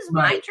 And this is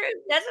my truth.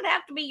 It doesn't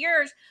have to be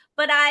yours,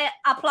 but I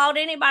applaud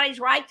anybody's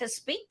right to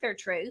speak their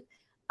truth.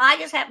 I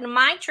just happen to,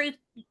 my truth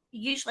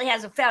usually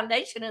has a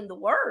foundation in the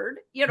word,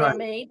 you know what I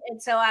mean?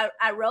 And so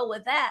I roll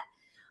with that.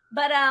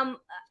 But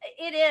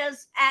it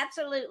is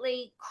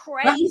absolutely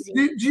crazy.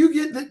 Do you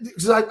get that?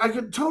 Because I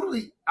could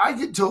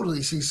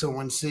totally see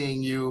someone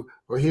seeing you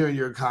or hearing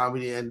your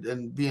comedy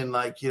and being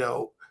like, you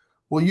know,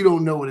 well, you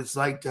don't know what it's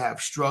like to have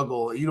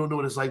struggle. You don't know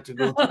what it's like to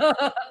go through.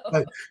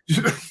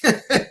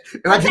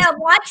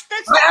 Watch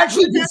this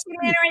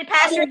documentary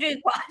Pastor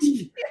Duke watched.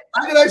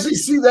 I can actually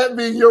see that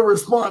being your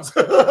response.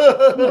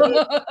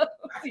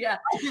 Yeah,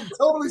 I can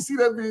totally see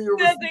that being your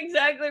response. response. That's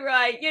exactly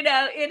right.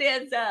 It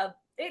is.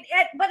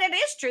 But it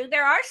is true.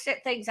 There are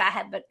things I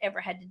haven't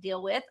ever had to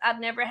deal with. I've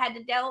never had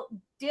to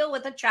deal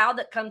with a child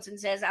that comes and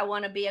says, I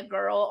want to be a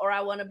girl or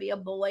I want to be a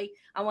boy.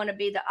 I want to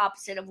be the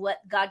opposite of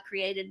what God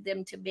created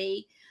them to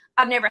be.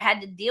 I've never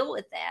had to deal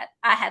with that.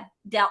 I have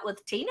dealt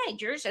with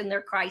teenagers and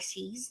their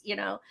crises,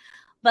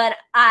 but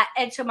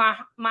so my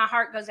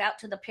heart goes out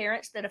to the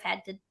parents that have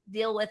had to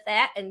deal with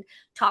that and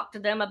talk to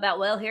them about,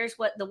 well, here's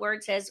what the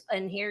word says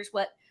and here's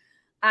what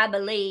I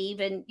believe,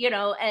 and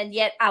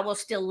yet I will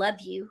still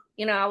love you.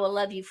 I will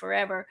love you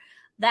forever.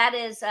 That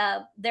is,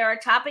 there are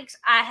topics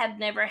I have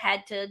never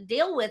had to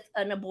deal with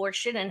an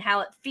abortion and how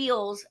it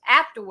feels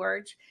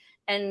afterwards,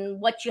 and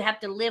what you have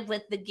to live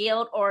with, the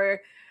guilt, or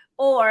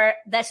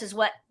this is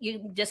what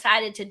you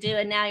decided to do,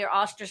 and now you're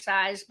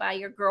ostracized by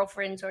your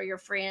girlfriends or your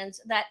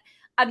friends. That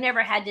I've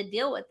never had to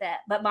deal with that,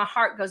 but my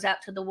heart goes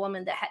out to the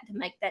woman that had to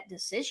make that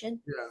decision.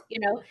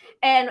 Yeah.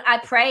 And I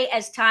pray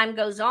as time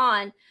goes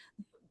on,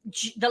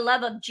 the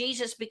love of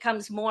Jesus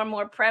becomes more and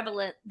more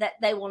prevalent, that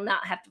they will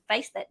not have to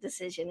face that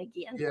decision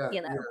again. Yeah,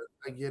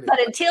 I get it.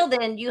 But until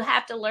then, you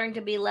have to learn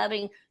to be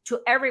loving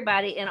to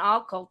everybody in all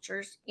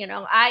cultures.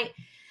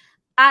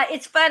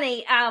 It's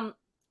funny.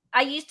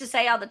 I used to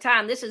say all the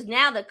time, this is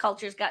now the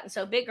culture's gotten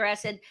so bigger. I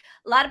said,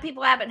 a lot of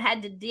people haven't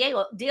had to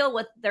deal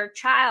with their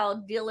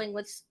child dealing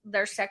with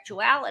their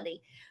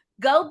sexuality.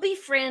 Go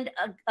befriend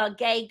a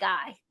gay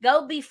guy.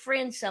 Go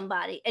befriend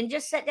somebody and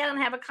just sit down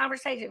and have a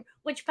conversation,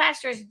 which,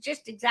 Pastor, is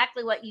just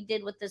exactly what you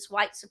did with this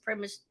white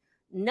supremacist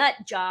nut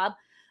job.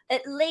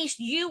 At least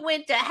you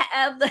went to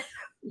have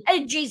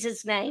in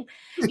Jesus' name,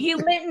 you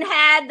went and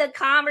had the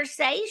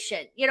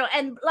conversation,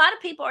 and a lot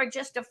of people are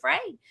just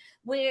afraid.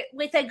 We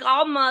think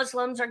all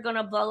Muslims are going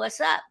to blow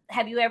us up.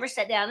 Have you ever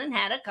sat down and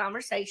had a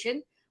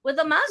conversation with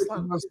a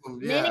Muslim?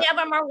 Yeah. Many of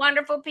them are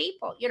wonderful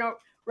people.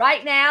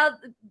 Right now,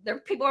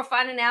 people are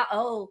finding out,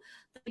 the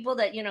people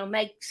that,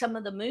 make some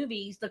of the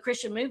movies, the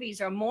Christian movies,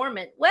 are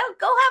Mormon. Well,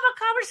 go have a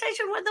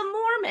conversation with a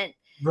Mormon.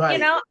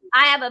 Right.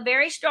 I have a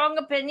very strong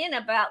opinion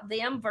about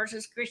them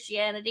versus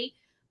Christianity,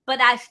 but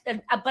I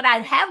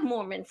have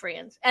Mormon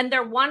friends, and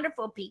they're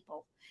wonderful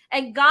people.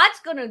 And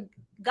God's gonna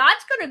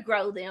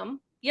grow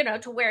them,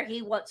 to where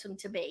He wants them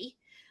to be.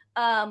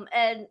 But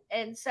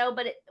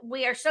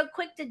we are so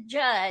quick to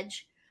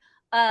judge.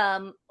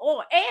 And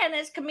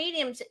as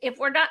comedians, if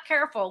we're not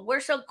careful, we're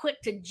so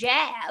quick to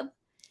jab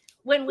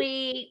when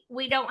we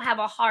don't have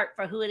a heart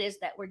for who it is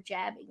that we're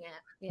jabbing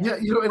at. Yeah,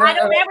 I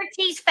don't ever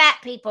tease fat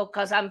people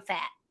because I'm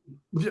fat.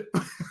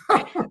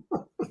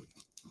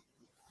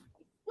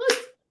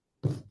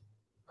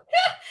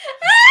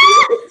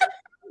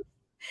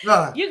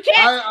 Yeah. You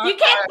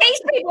can't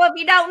tease people if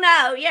you don't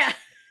know. Yeah.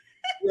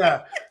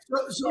 Yeah.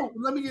 So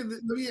let me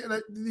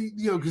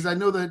because I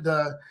know that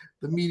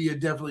the media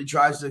definitely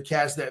tries to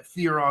cast that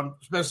fear on,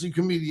 especially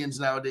comedians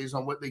nowadays,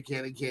 on what they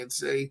can and can't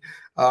say.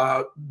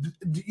 I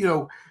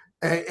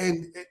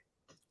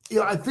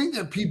think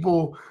that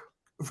people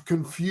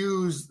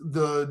confuse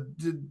the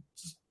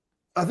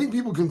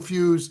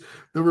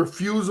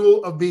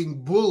refusal of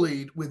being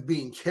bullied with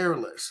being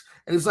careless.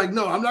 And it's like,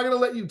 no, I'm not going to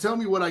let you tell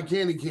me what I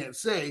can and can't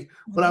say,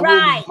 but I will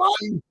be mindful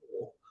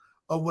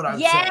of what I'm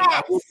saying.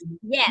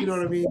 Yes. You know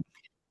what I mean?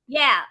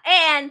 Yeah.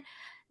 And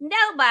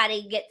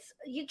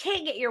you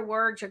can't get your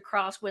words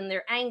across when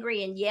they're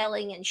angry and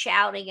yelling and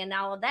shouting and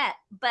all of that.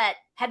 But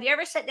have you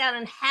ever sat down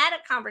and had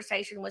a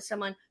conversation with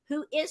someone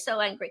who is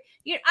so angry?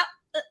 I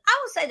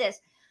will say this.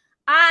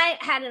 I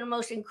had a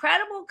most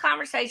incredible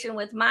conversation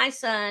with my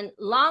son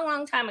long,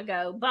 long time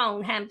ago,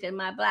 Bone Hampton,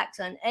 my black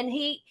son. And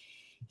he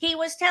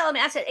was telling me,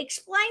 I said,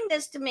 explain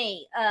this to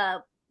me.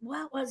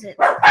 What was it?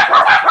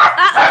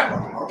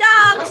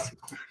 Dogs.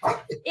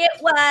 It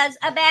was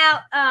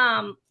about,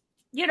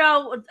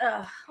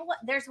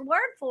 there's a word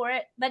for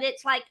it, but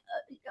it's like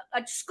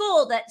a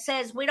school that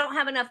says we don't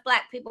have enough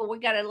black people. We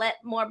got to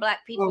let more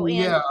black people in.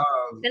 Yeah.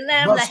 And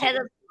let them the head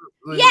of.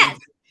 Yes.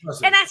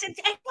 And I said,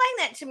 explain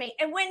that to me.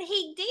 And when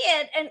he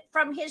did, and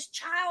from his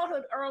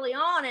childhood early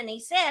on, and he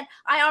said,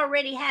 I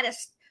already had a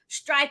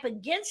stripe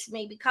against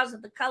me because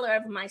of the color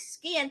of my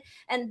skin.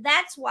 And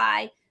that's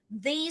why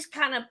these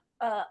kind of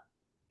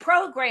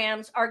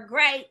programs are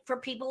great for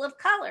people of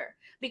color,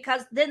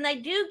 because then they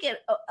do get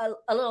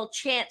a little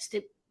chance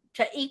to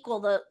equal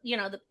the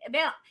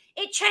amount.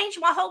 It changed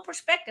my whole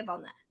perspective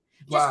on that.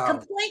 Just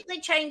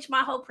completely changed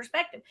my whole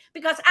perspective,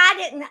 because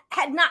I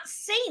had not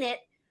seen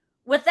it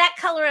with that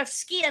color of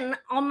skin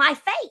on my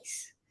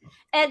face.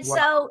 And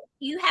so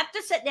you have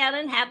to sit down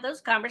and have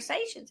those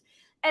conversations.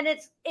 And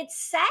it's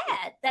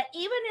sad that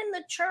even in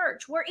the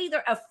church, we're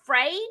either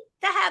afraid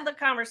to have the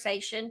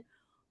conversation,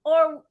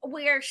 or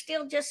we're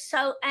still just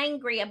so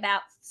angry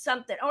about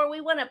something, or we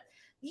want to,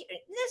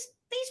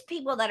 these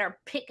people that are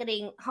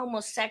picketing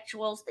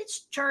homosexuals,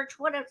 this church,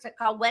 what is it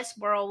called?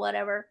 Westboro,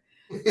 whatever.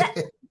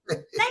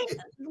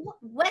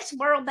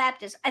 Westboro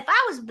Baptist. If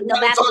I was the I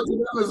Baptist, talked to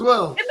them as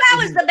well. if I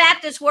was the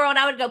Baptist world,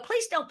 I would go,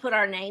 please don't put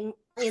our name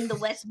in the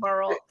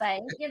Westboro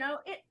thing. You know,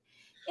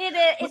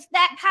 it's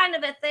that kind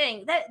of a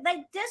thing.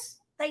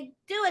 They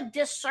do a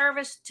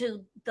disservice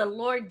to the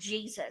Lord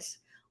Jesus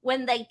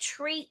when they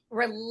treat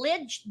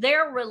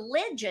their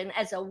religion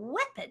as a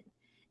weapon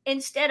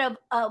instead of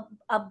a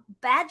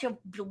badge of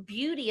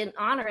beauty and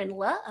honor and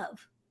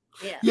love.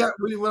 Yeah.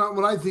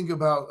 When I think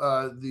about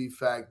the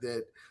fact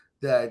that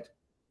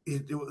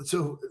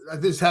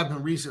this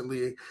happened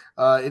recently.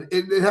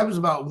 It happens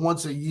about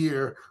once a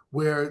year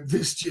where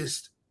this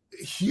just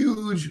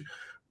huge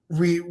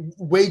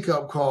wake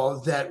up call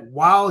that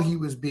while he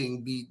was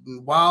being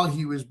beaten, while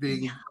he was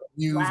being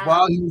used,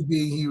 while he was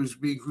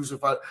being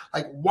crucified,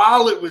 like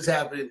while it was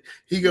happening,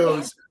 he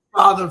goes,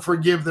 Father,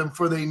 forgive them,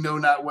 for they know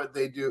not what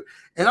they do.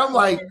 And I'm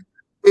like,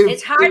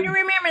 it's hard to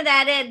remember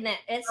that, isn't it?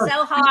 It's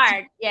so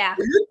hard. Yeah.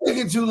 You're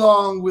taking too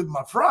long with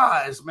my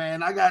fries,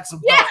 man. I got some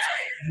thoughts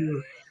towards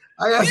you.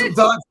 I got some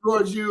thoughts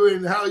towards you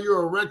and how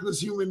you're a reckless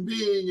human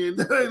being. And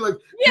like,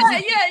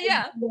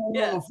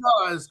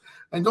 fries,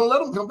 and don't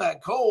let them come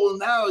back cold.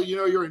 Now,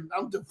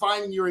 I'm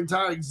defining your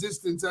entire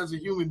existence as a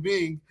human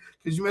being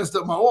because you messed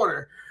up my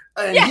order.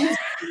 And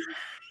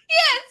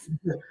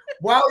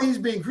while he's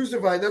being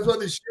crucified, that's why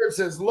this shirt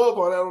says love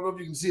on it. I don't know if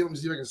you can see it. Let me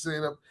see if I can say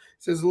it up. It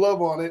says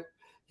love on it.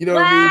 You know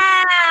what I mean?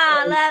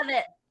 I love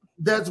it.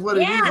 That's what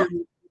it is.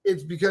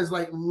 It's because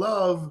like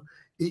love,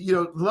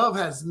 love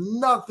has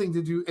nothing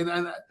to do. And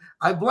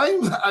I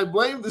blame the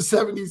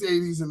 70s,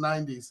 80s, and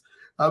 90s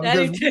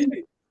because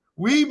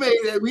we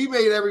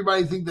made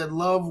everybody think that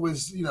love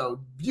was,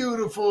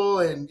 beautiful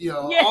and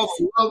all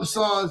the love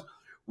songs.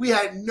 We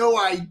had no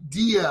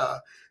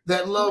idea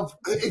that love,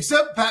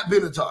 except Pat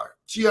Benatar.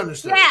 She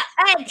understood. Yeah,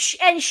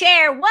 and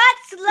share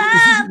what's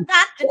love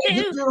got to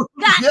do.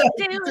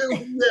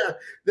 Yeah,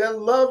 that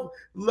love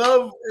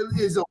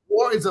is a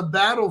war. It's a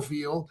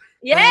battlefield.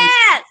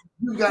 Yes,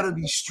 you got to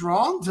be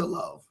strong to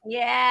love.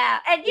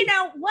 Yeah, and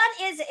what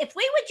is it? If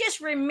we would just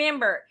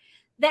remember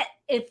that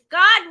if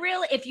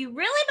you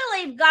really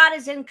believe God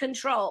is in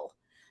control,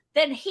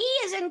 then He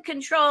is in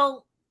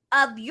control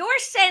of your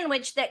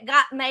sandwich that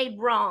got made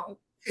wrong.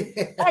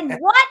 And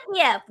what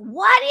if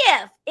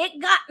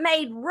it got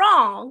made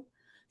wrong?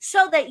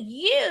 So that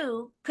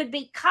you could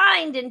be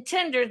kind and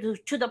tender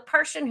to the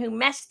person who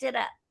messed it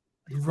up.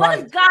 Right. What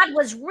if God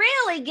was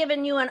really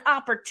giving you an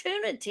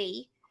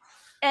opportunity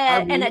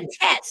and a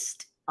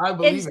test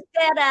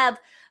instead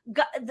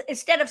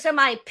of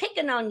somebody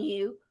picking on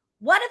you?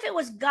 What if it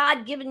was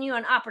God giving you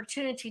an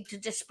opportunity to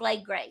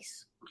display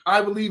grace?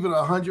 I believe in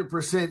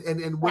 100%.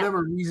 And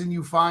whatever reason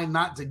you find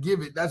not to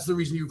give it, that's the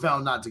reason you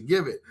found not to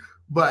give it.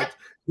 But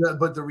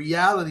the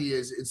reality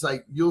is, it's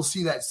like you'll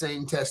see that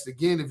same test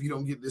again if you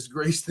don't get this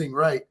grace thing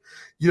right.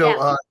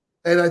 And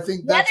I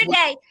think the other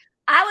day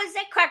I was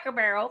at Cracker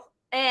Barrel,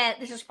 and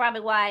this is probably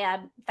why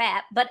I'm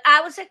fat, but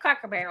I was at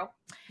Cracker Barrel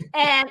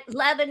and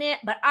loving it.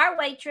 But our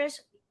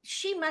waitress,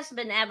 she must have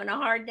been having a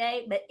hard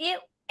day, but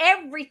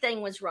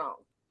everything was wrong,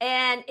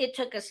 and it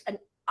took us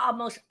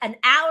almost an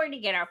hour to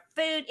get our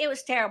food. It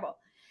was terrible.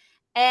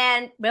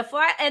 And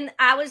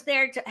I was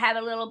there to have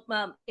a little,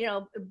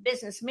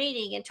 business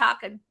meeting and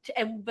talking.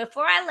 And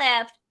before I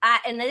left,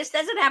 and this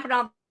doesn't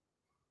happen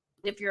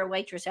if you're a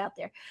waitress out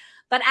there,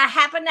 but I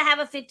happened to have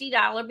a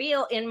 $50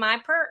 bill in my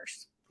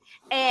purse.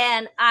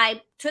 And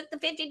I took the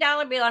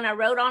 $50 bill and I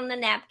wrote on the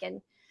napkin,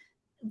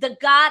 "The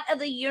God of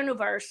the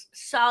universe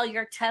saw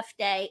your tough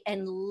day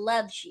and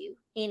loves you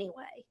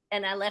anyway."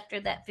 And I left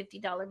her that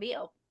 $50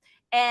 bill.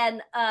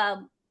 And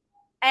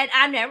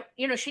I never,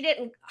 she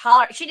didn't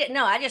holler. She didn't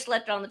know. I just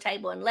left it on the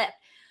table and left.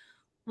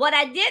 What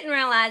I didn't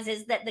realize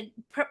is that the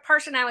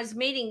person I was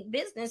meeting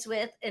business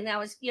with, and I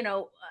was,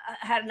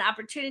 had an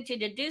opportunity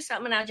to do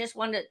something, and I just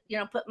wanted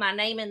to, put my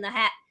name in the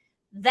hat.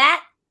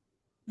 That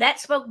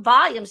spoke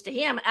volumes to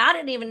him. I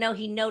didn't even know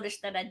he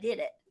noticed that I did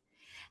it.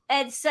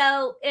 And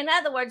so, in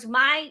other words,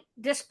 my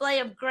display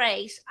of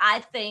grace,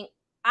 I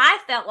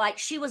felt like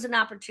she was an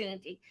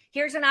opportunity.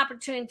 Here's an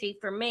opportunity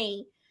for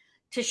me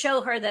to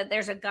show her that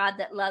there's a God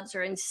that loves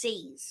her and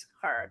sees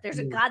her. There's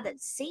a God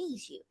that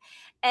sees you.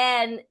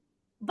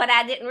 But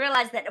I didn't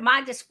realize that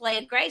my display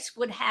of grace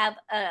would have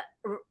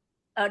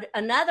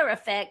another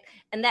effect,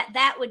 and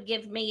that would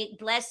give me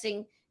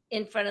blessing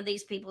in front of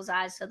these people's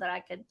eyes so that I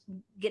could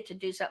get to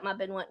do something I've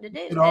been wanting to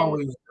do. It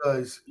always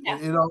does. Yeah.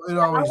 It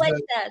always does.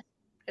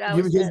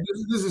 Because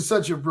this is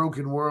such a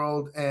broken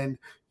world. And,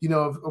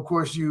 of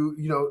course,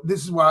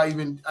 this is why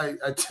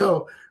I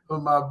tell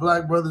my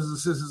Black brothers and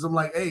sisters, I'm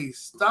like, hey,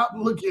 stop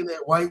looking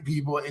at white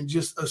people and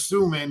just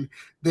assuming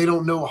they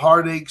don't know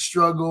heartache,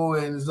 struggle.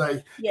 And it's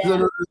like,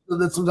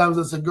 that sometimes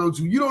that's a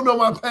go-to. You don't know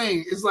my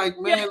pain. It's like,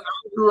 man,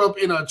 I grew up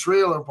in a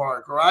trailer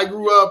park, or I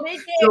grew up. I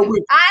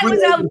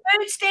was on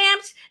food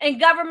stamps and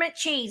government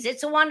cheese.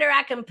 It's a wonder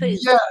I can poop.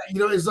 Yeah,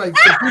 it's like,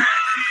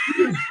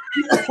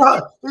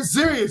 it's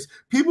serious.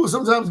 People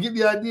sometimes get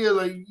the idea,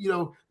 like, you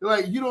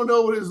don't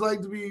know what it's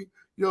like to be,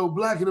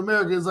 Black in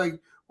America. It's like,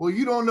 well,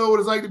 you don't know what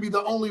it's like to be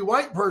the only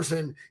white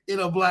person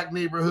in a black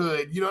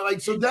neighborhood. You know, like,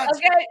 so that's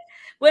okay.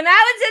 When I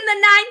was in the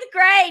 9th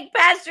grade,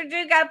 Pastor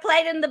Duke, I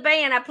played in the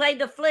band. I played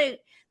the flute.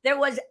 There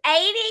was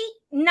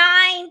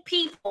 89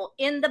 people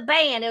in the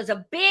band. It was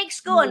a big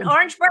school in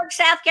Orangeburg,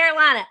 South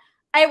Carolina.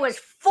 There was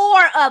 4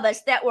 of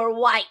us that were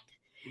white.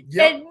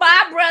 Yep. And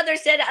my brother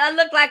said I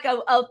looked like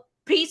a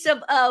piece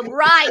of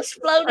rice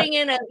floating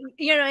in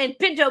in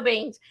pinto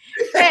beans.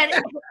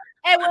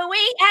 And when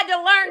we had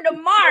to learn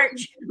to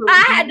march,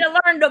 I had to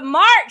learn to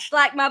march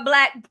like my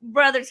black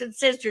brothers and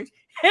sisters.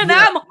 And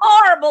I'm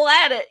horrible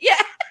at it.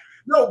 Yeah.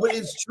 No, but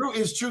it's true.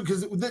 It's true,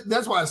 because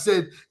that's why I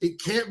said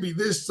it can't be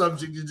this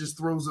subject that just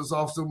throws us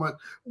off so much.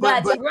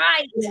 But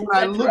right. When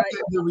I look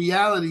at the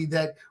reality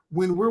that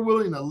when we're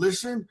willing to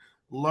listen,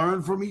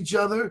 learn from each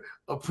other,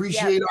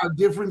 appreciate our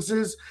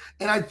differences,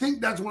 and I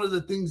think that's one of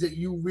the things that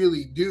you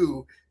really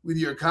do with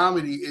your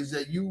comedy is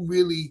that you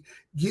really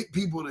get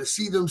people to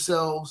see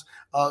themselves,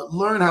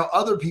 learn how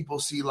other people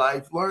see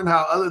life, learn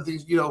how other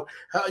things,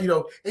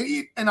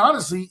 and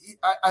honestly,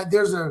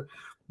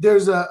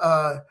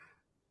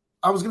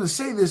 I was going to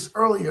say this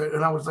earlier,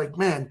 and I was like,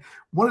 man,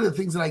 one of the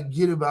things that I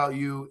get about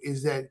you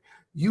is that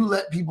you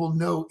let people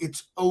know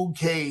it's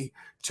okay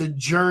to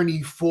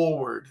journey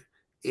forward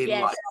in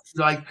life.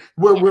 Like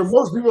where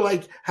most people are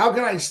like, how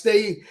can I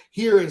stay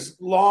here as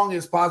long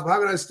as possible? How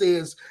can I stay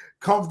as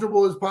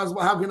comfortable as possible?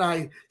 How can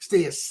I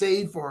stay as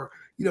safe, or,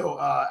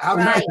 how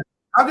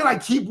can I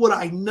keep what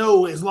I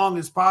know as long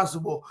as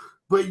possible?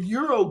 But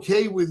you're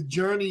okay with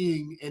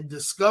journeying and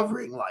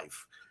discovering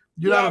life.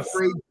 You're not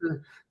afraid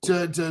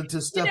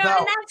to step out.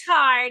 And that's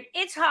hard.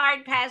 It's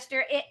hard,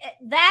 Pastor.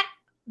 That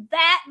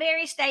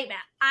very statement,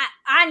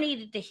 I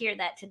needed to hear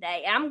that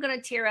today. I'm going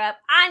to tear up.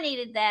 I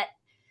needed that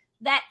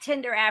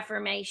tender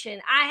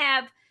affirmation. I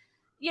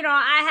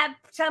have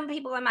some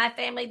people in my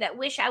family that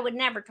wish I would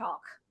never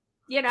talk,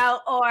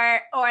 or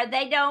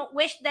they don't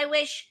wish they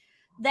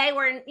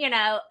were,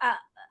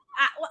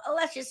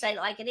 let's just say it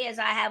like it is.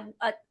 I have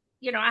a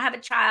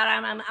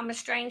child. I'm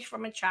estranged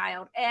from a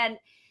child, and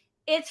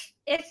it's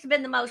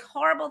been the most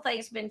horrible thing.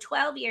 It's been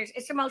 12 years.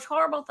 It's the most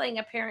horrible thing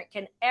a parent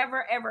can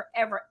ever, ever,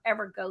 ever,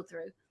 ever go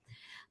through.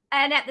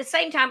 And at the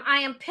same time, I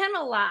am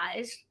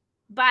penalized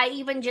by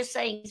even just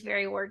saying these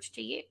very words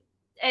to you.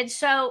 And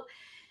so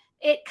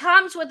it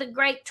comes with a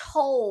great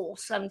toll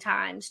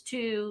sometimes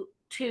to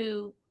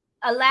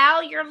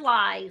allow your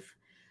life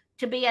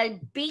to be a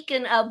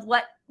beacon of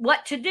what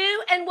to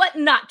do and what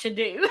not to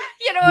do.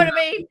 You know what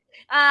I mean?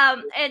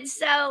 And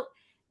so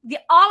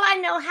all I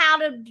know how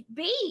to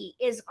be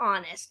is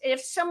honest.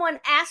 If someone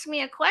asks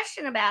me a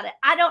question about it,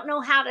 I don't know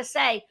how to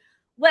say,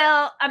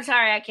 well, I'm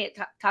sorry, I can't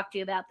talk to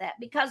you about that.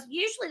 Because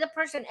usually the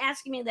person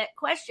asking me that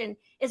question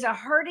is a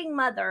hurting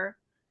mother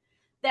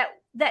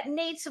that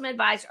needs some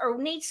advice, or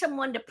needs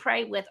someone to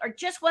pray with, or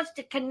just wants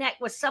to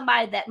connect with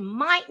somebody that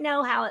might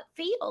know how it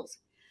feels.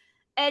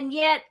 And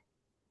yet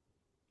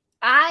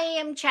I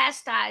am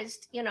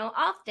chastised,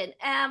 often.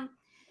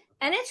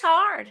 And it's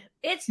hard.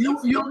 It's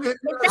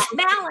that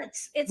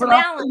balance. It's a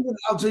balance.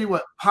 I'll tell you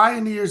what,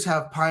 pioneers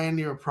have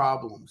pioneer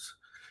problems.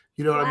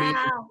 You know what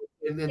I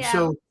mean? And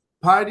so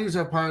pioneers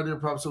have pioneer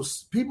problems. So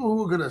people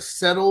who are going to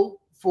settle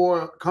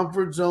for a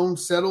comfort zone,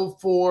 settle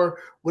for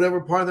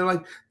whatever part of their life,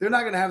 they're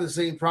not going to have the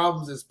same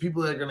problems as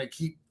people that are going to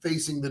keep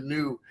facing the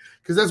new.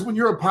 Because that's when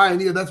you're a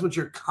pioneer, that's what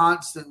you're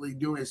constantly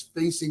doing, is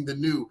facing the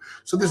new.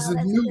 So this is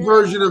a new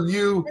version of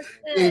you.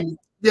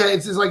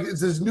 It's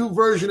this new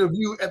version of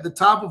you at the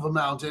top of a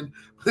mountain.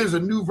 There's a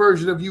new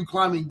version of you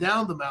climbing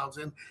down the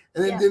mountain.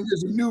 And then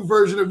there's a new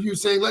version of you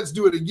saying, let's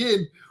do it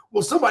again.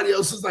 Well, somebody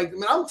else is like,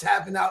 man, I'm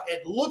tapping out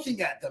at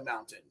looking at the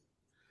mountain.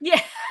 Yeah.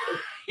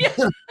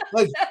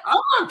 Like,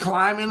 I'm not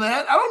climbing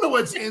that. I don't know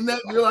what's in that.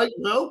 You're like,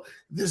 no,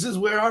 this is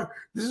where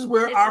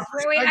we are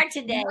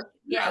today.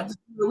 Yeah.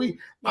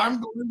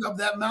 I'm going up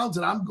that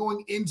mountain. I'm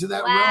going into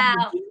that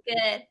realm.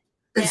 Good.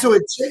 And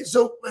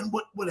and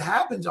what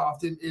happens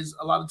often is,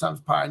 a lot of times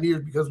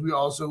pioneers, because we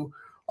also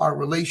are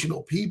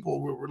relational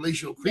people, we're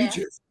relational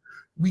creatures.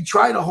 We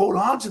try to hold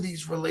on to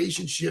these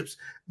relationships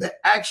that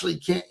actually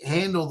can't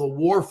handle the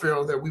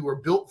warfare that we were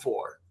built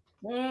for.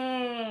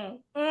 That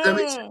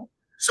makes sense?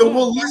 So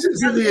we'll listen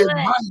to the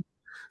advice.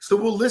 So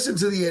we'll listen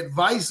to the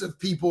advice of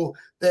people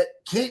that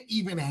can't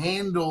even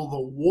handle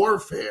the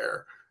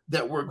warfare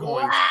that we're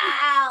going through.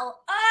 Wow.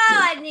 Oh,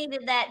 I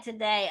needed that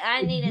today.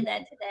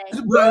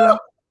 But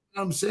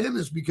I'm saying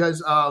this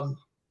because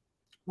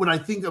when I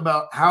think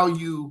about how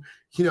you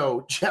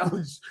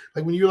challenge,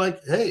 like when you're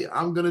like, hey,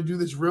 I'm going to do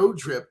this road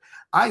trip.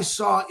 I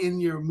saw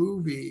in your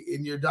movie,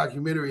 in your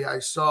documentary, I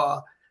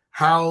saw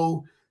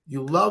how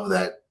you love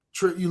that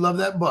trip, you love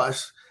that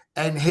bus,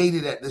 and hate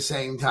it at the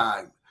same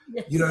time.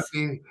 Yes. You know what I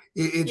mean?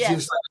 It's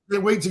just like, I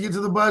can't wait to get to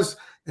the bus.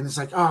 And it's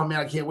like, oh man,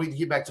 I can't wait to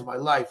get back to my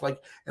life.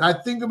 Like, and I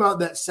think about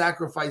that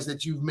sacrifice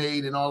that you've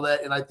made and all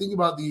that. And I think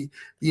about the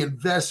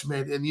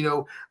investment. And,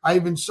 I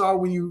even saw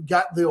when you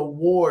got the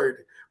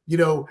award,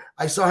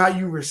 I saw how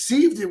you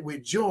received it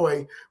with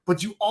joy,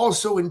 but you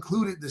also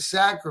included the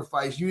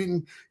sacrifice.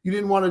 You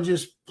didn't want to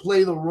just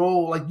play the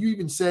role. Like you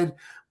even said,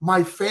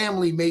 my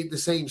family made the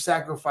same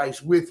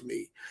sacrifice with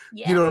me.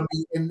 Yeah. You know what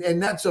I mean?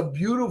 And that's a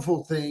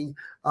beautiful thing.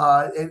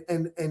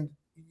 And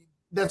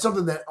that's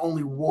something that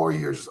only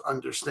warriors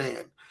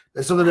understand.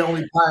 That's something that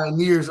only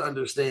pioneers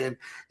understand.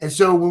 And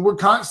so when we're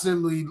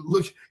constantly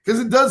looking, because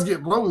it does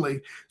get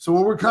lonely. So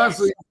when we're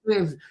constantly,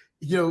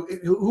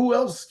 who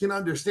else can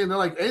understand? They're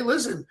like, hey,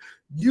 listen,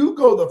 you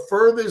go the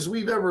furthest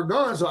we've ever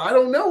gone. So I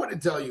don't know what to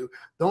tell you.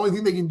 The only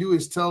thing they can do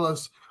is tell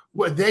us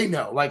what they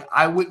know. Like,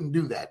 I wouldn't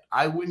do that.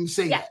 I wouldn't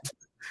say that.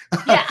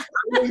 Yeah. I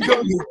wouldn't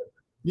go here.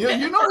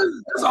 You know,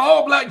 there's an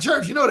all-black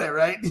church. You know that,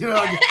 right? You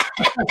know,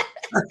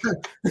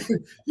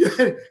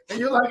 and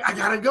you're like, I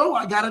gotta go.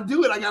 I gotta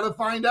do it. I gotta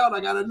find out.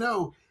 I gotta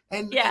know.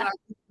 And I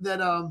think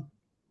that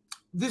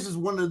this is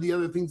one of the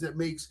other things that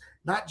makes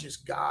not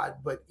just God,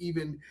 but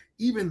even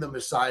the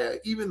Messiah,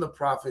 even the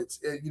prophets,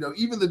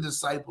 even the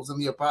disciples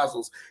and the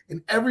apostles,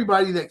 and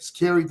everybody that's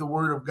carried the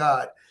word of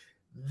God.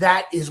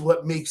 That is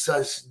what makes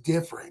us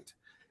different.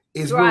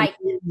 Is right.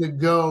 We're willing to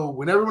go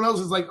when everyone else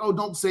is like, oh,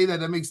 don't say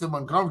that. That makes them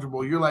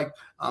uncomfortable. You're like,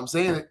 I'm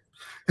saying it.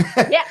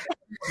 Yeah.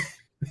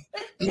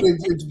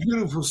 It's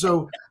beautiful.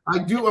 So I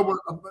don't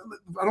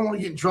want to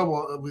get in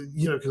trouble with,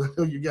 because I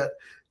know you got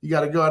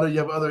to go. I know you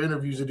have other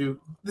interviews to do.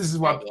 This is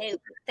why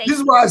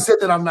I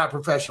said that I'm not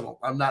professional.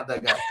 I'm not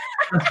that guy.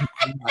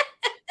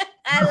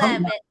 I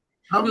love it.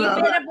 You've been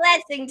a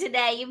blessing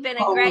today. You've been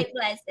a great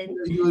blessing.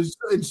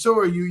 And so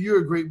are you. You're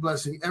a great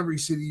blessing every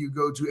city you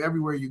go to,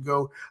 everywhere you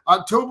go.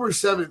 October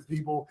 7th,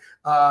 people,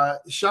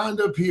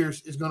 Chonda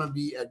Pierce is going to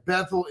be at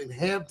Bethel in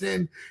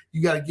Hampton.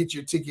 You got to get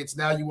your tickets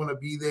now. You want to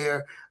be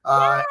there.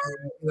 And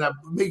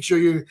make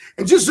sure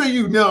and just so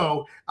you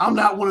know, I'm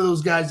not one of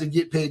those guys that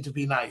get paid to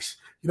be nice.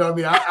 You know what I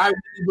mean? I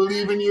really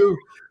believe in you.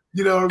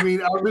 You know what I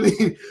mean?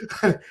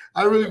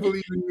 I really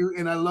believe in you,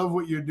 and I love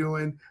what you're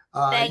doing.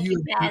 Thank you,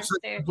 You've been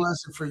such a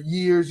blessing for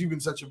years. You've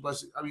been such a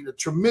blessing. I mean, a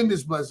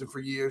tremendous blessing for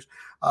years.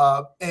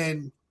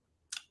 And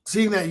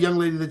seeing that young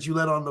lady that you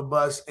led on the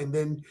bus, and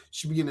then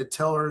she began to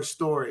tell her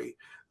story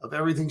of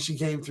everything she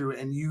came through,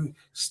 and you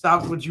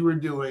stopped what you were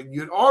doing.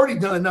 You had already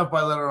done enough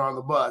by letting her on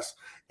the bus,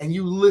 and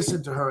you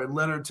listened to her and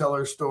let her tell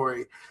her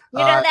story.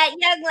 That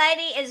young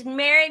lady is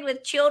married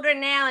with children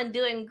now and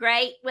doing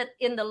great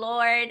in the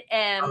Lord.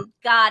 And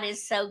God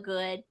is so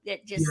good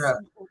at just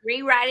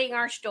rewriting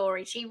our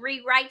stories. She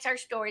rewrites our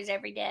stories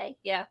every day.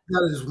 Yeah.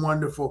 That is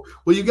wonderful.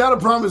 Well, you got to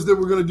promise that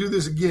we're going to do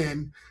this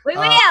again. We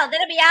will.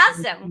 That'll be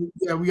awesome.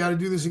 Yeah, we got to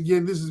do this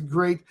again. This is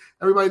great.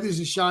 Everybody, this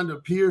is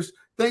Chonda Pierce.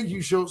 Thank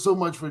you so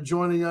much for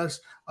joining us.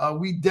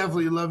 We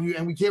definitely love you,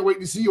 and we can't wait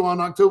to see you on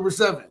October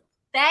 7th.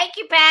 Thank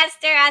you,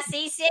 Pastor. I'll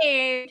see you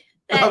soon.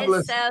 That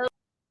is so.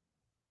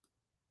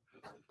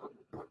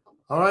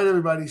 All right,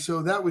 everybody.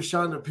 So that was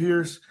Chonda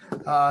Pierce.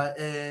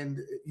 And,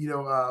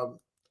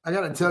 I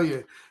got to tell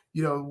you,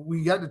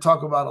 we got to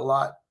talk about a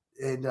lot.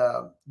 And,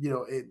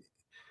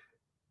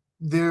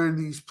 there are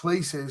these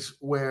places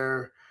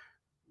where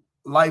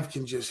life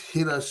can just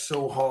hit us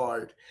so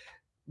hard.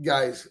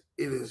 Guys,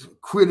 it is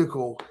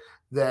critical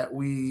that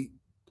we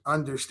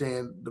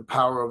understand the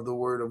power of the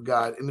word of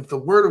God. And if the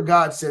word of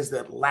God says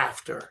that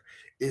laughter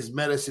is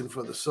medicine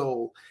for the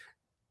soul,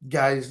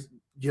 guys,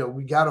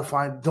 we got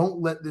to don't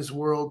let this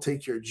world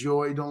take your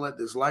joy. Don't let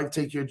this life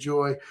take your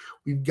joy.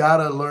 We've got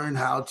to learn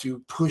how to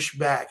push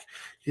back,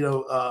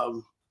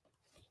 and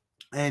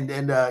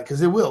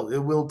because it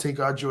will take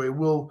our joy. It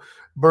will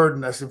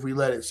burden us if we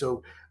let it.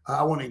 So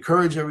I want to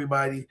encourage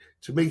everybody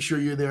to make sure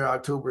you're there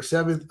October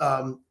 7th.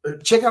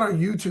 Check out our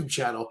YouTube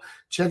channel.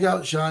 Check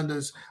out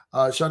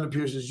Chonda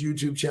Pierce's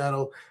YouTube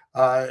channel.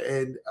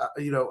 I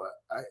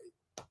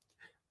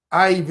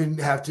even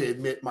have to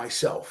admit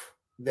myself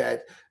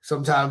that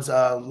sometimes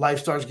life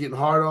starts getting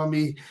hard on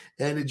me,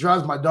 and it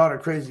drives my daughter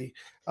crazy.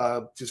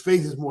 Because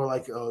Faith is more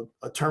like a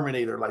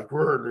Terminator, like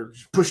we're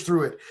push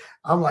through it.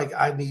 I'm like,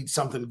 I need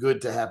something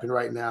good to happen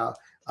right now.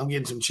 I'm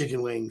getting some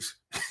chicken wings.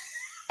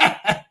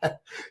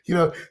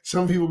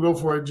 Some people go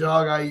for a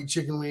jog. I eat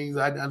chicken wings.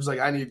 I was like,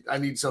 I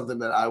need something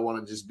that I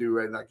want to just do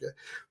right now.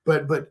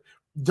 But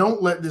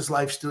don't let this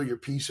life steal your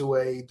peace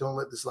away. Don't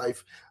let this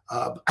life.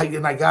 I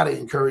got to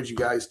encourage you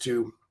guys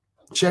to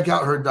check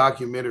out her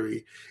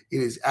documentary.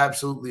 It is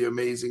absolutely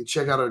amazing.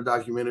 Check out her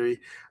documentary.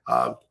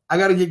 I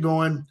got to get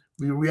going.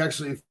 We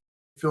actually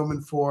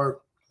filming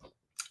for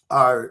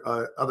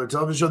our other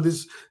television show.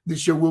 This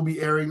show will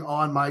be airing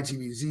on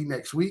MyTVZ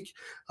next week.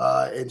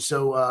 And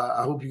so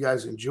I hope you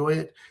guys enjoy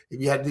it. If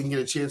you didn't get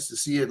a chance to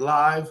see it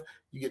live,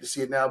 you get to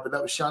see it now. But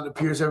that was Chonda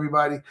Pierce,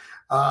 everybody.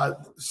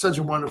 Such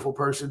a wonderful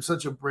person,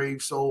 such a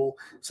brave soul,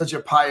 such a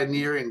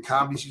pioneer in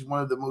comedy. She's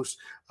one of the most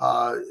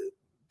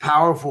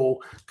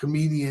powerful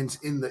comedians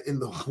in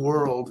the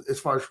world as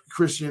far as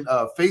Christian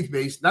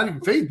faith-based, not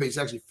even faith-based,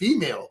 actually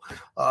female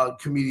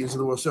comedians in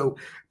the world. So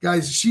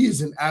guys, she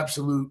is an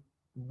absolute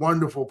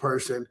wonderful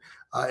person.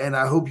 And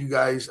I hope you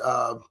guys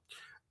are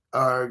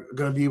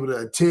going to be able to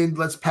attend.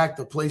 Let's pack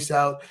the place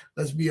out.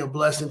 Let's be a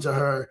blessing to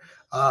her.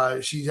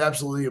 She's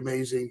absolutely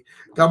amazing.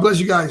 God bless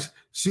you guys.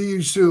 See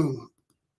you soon.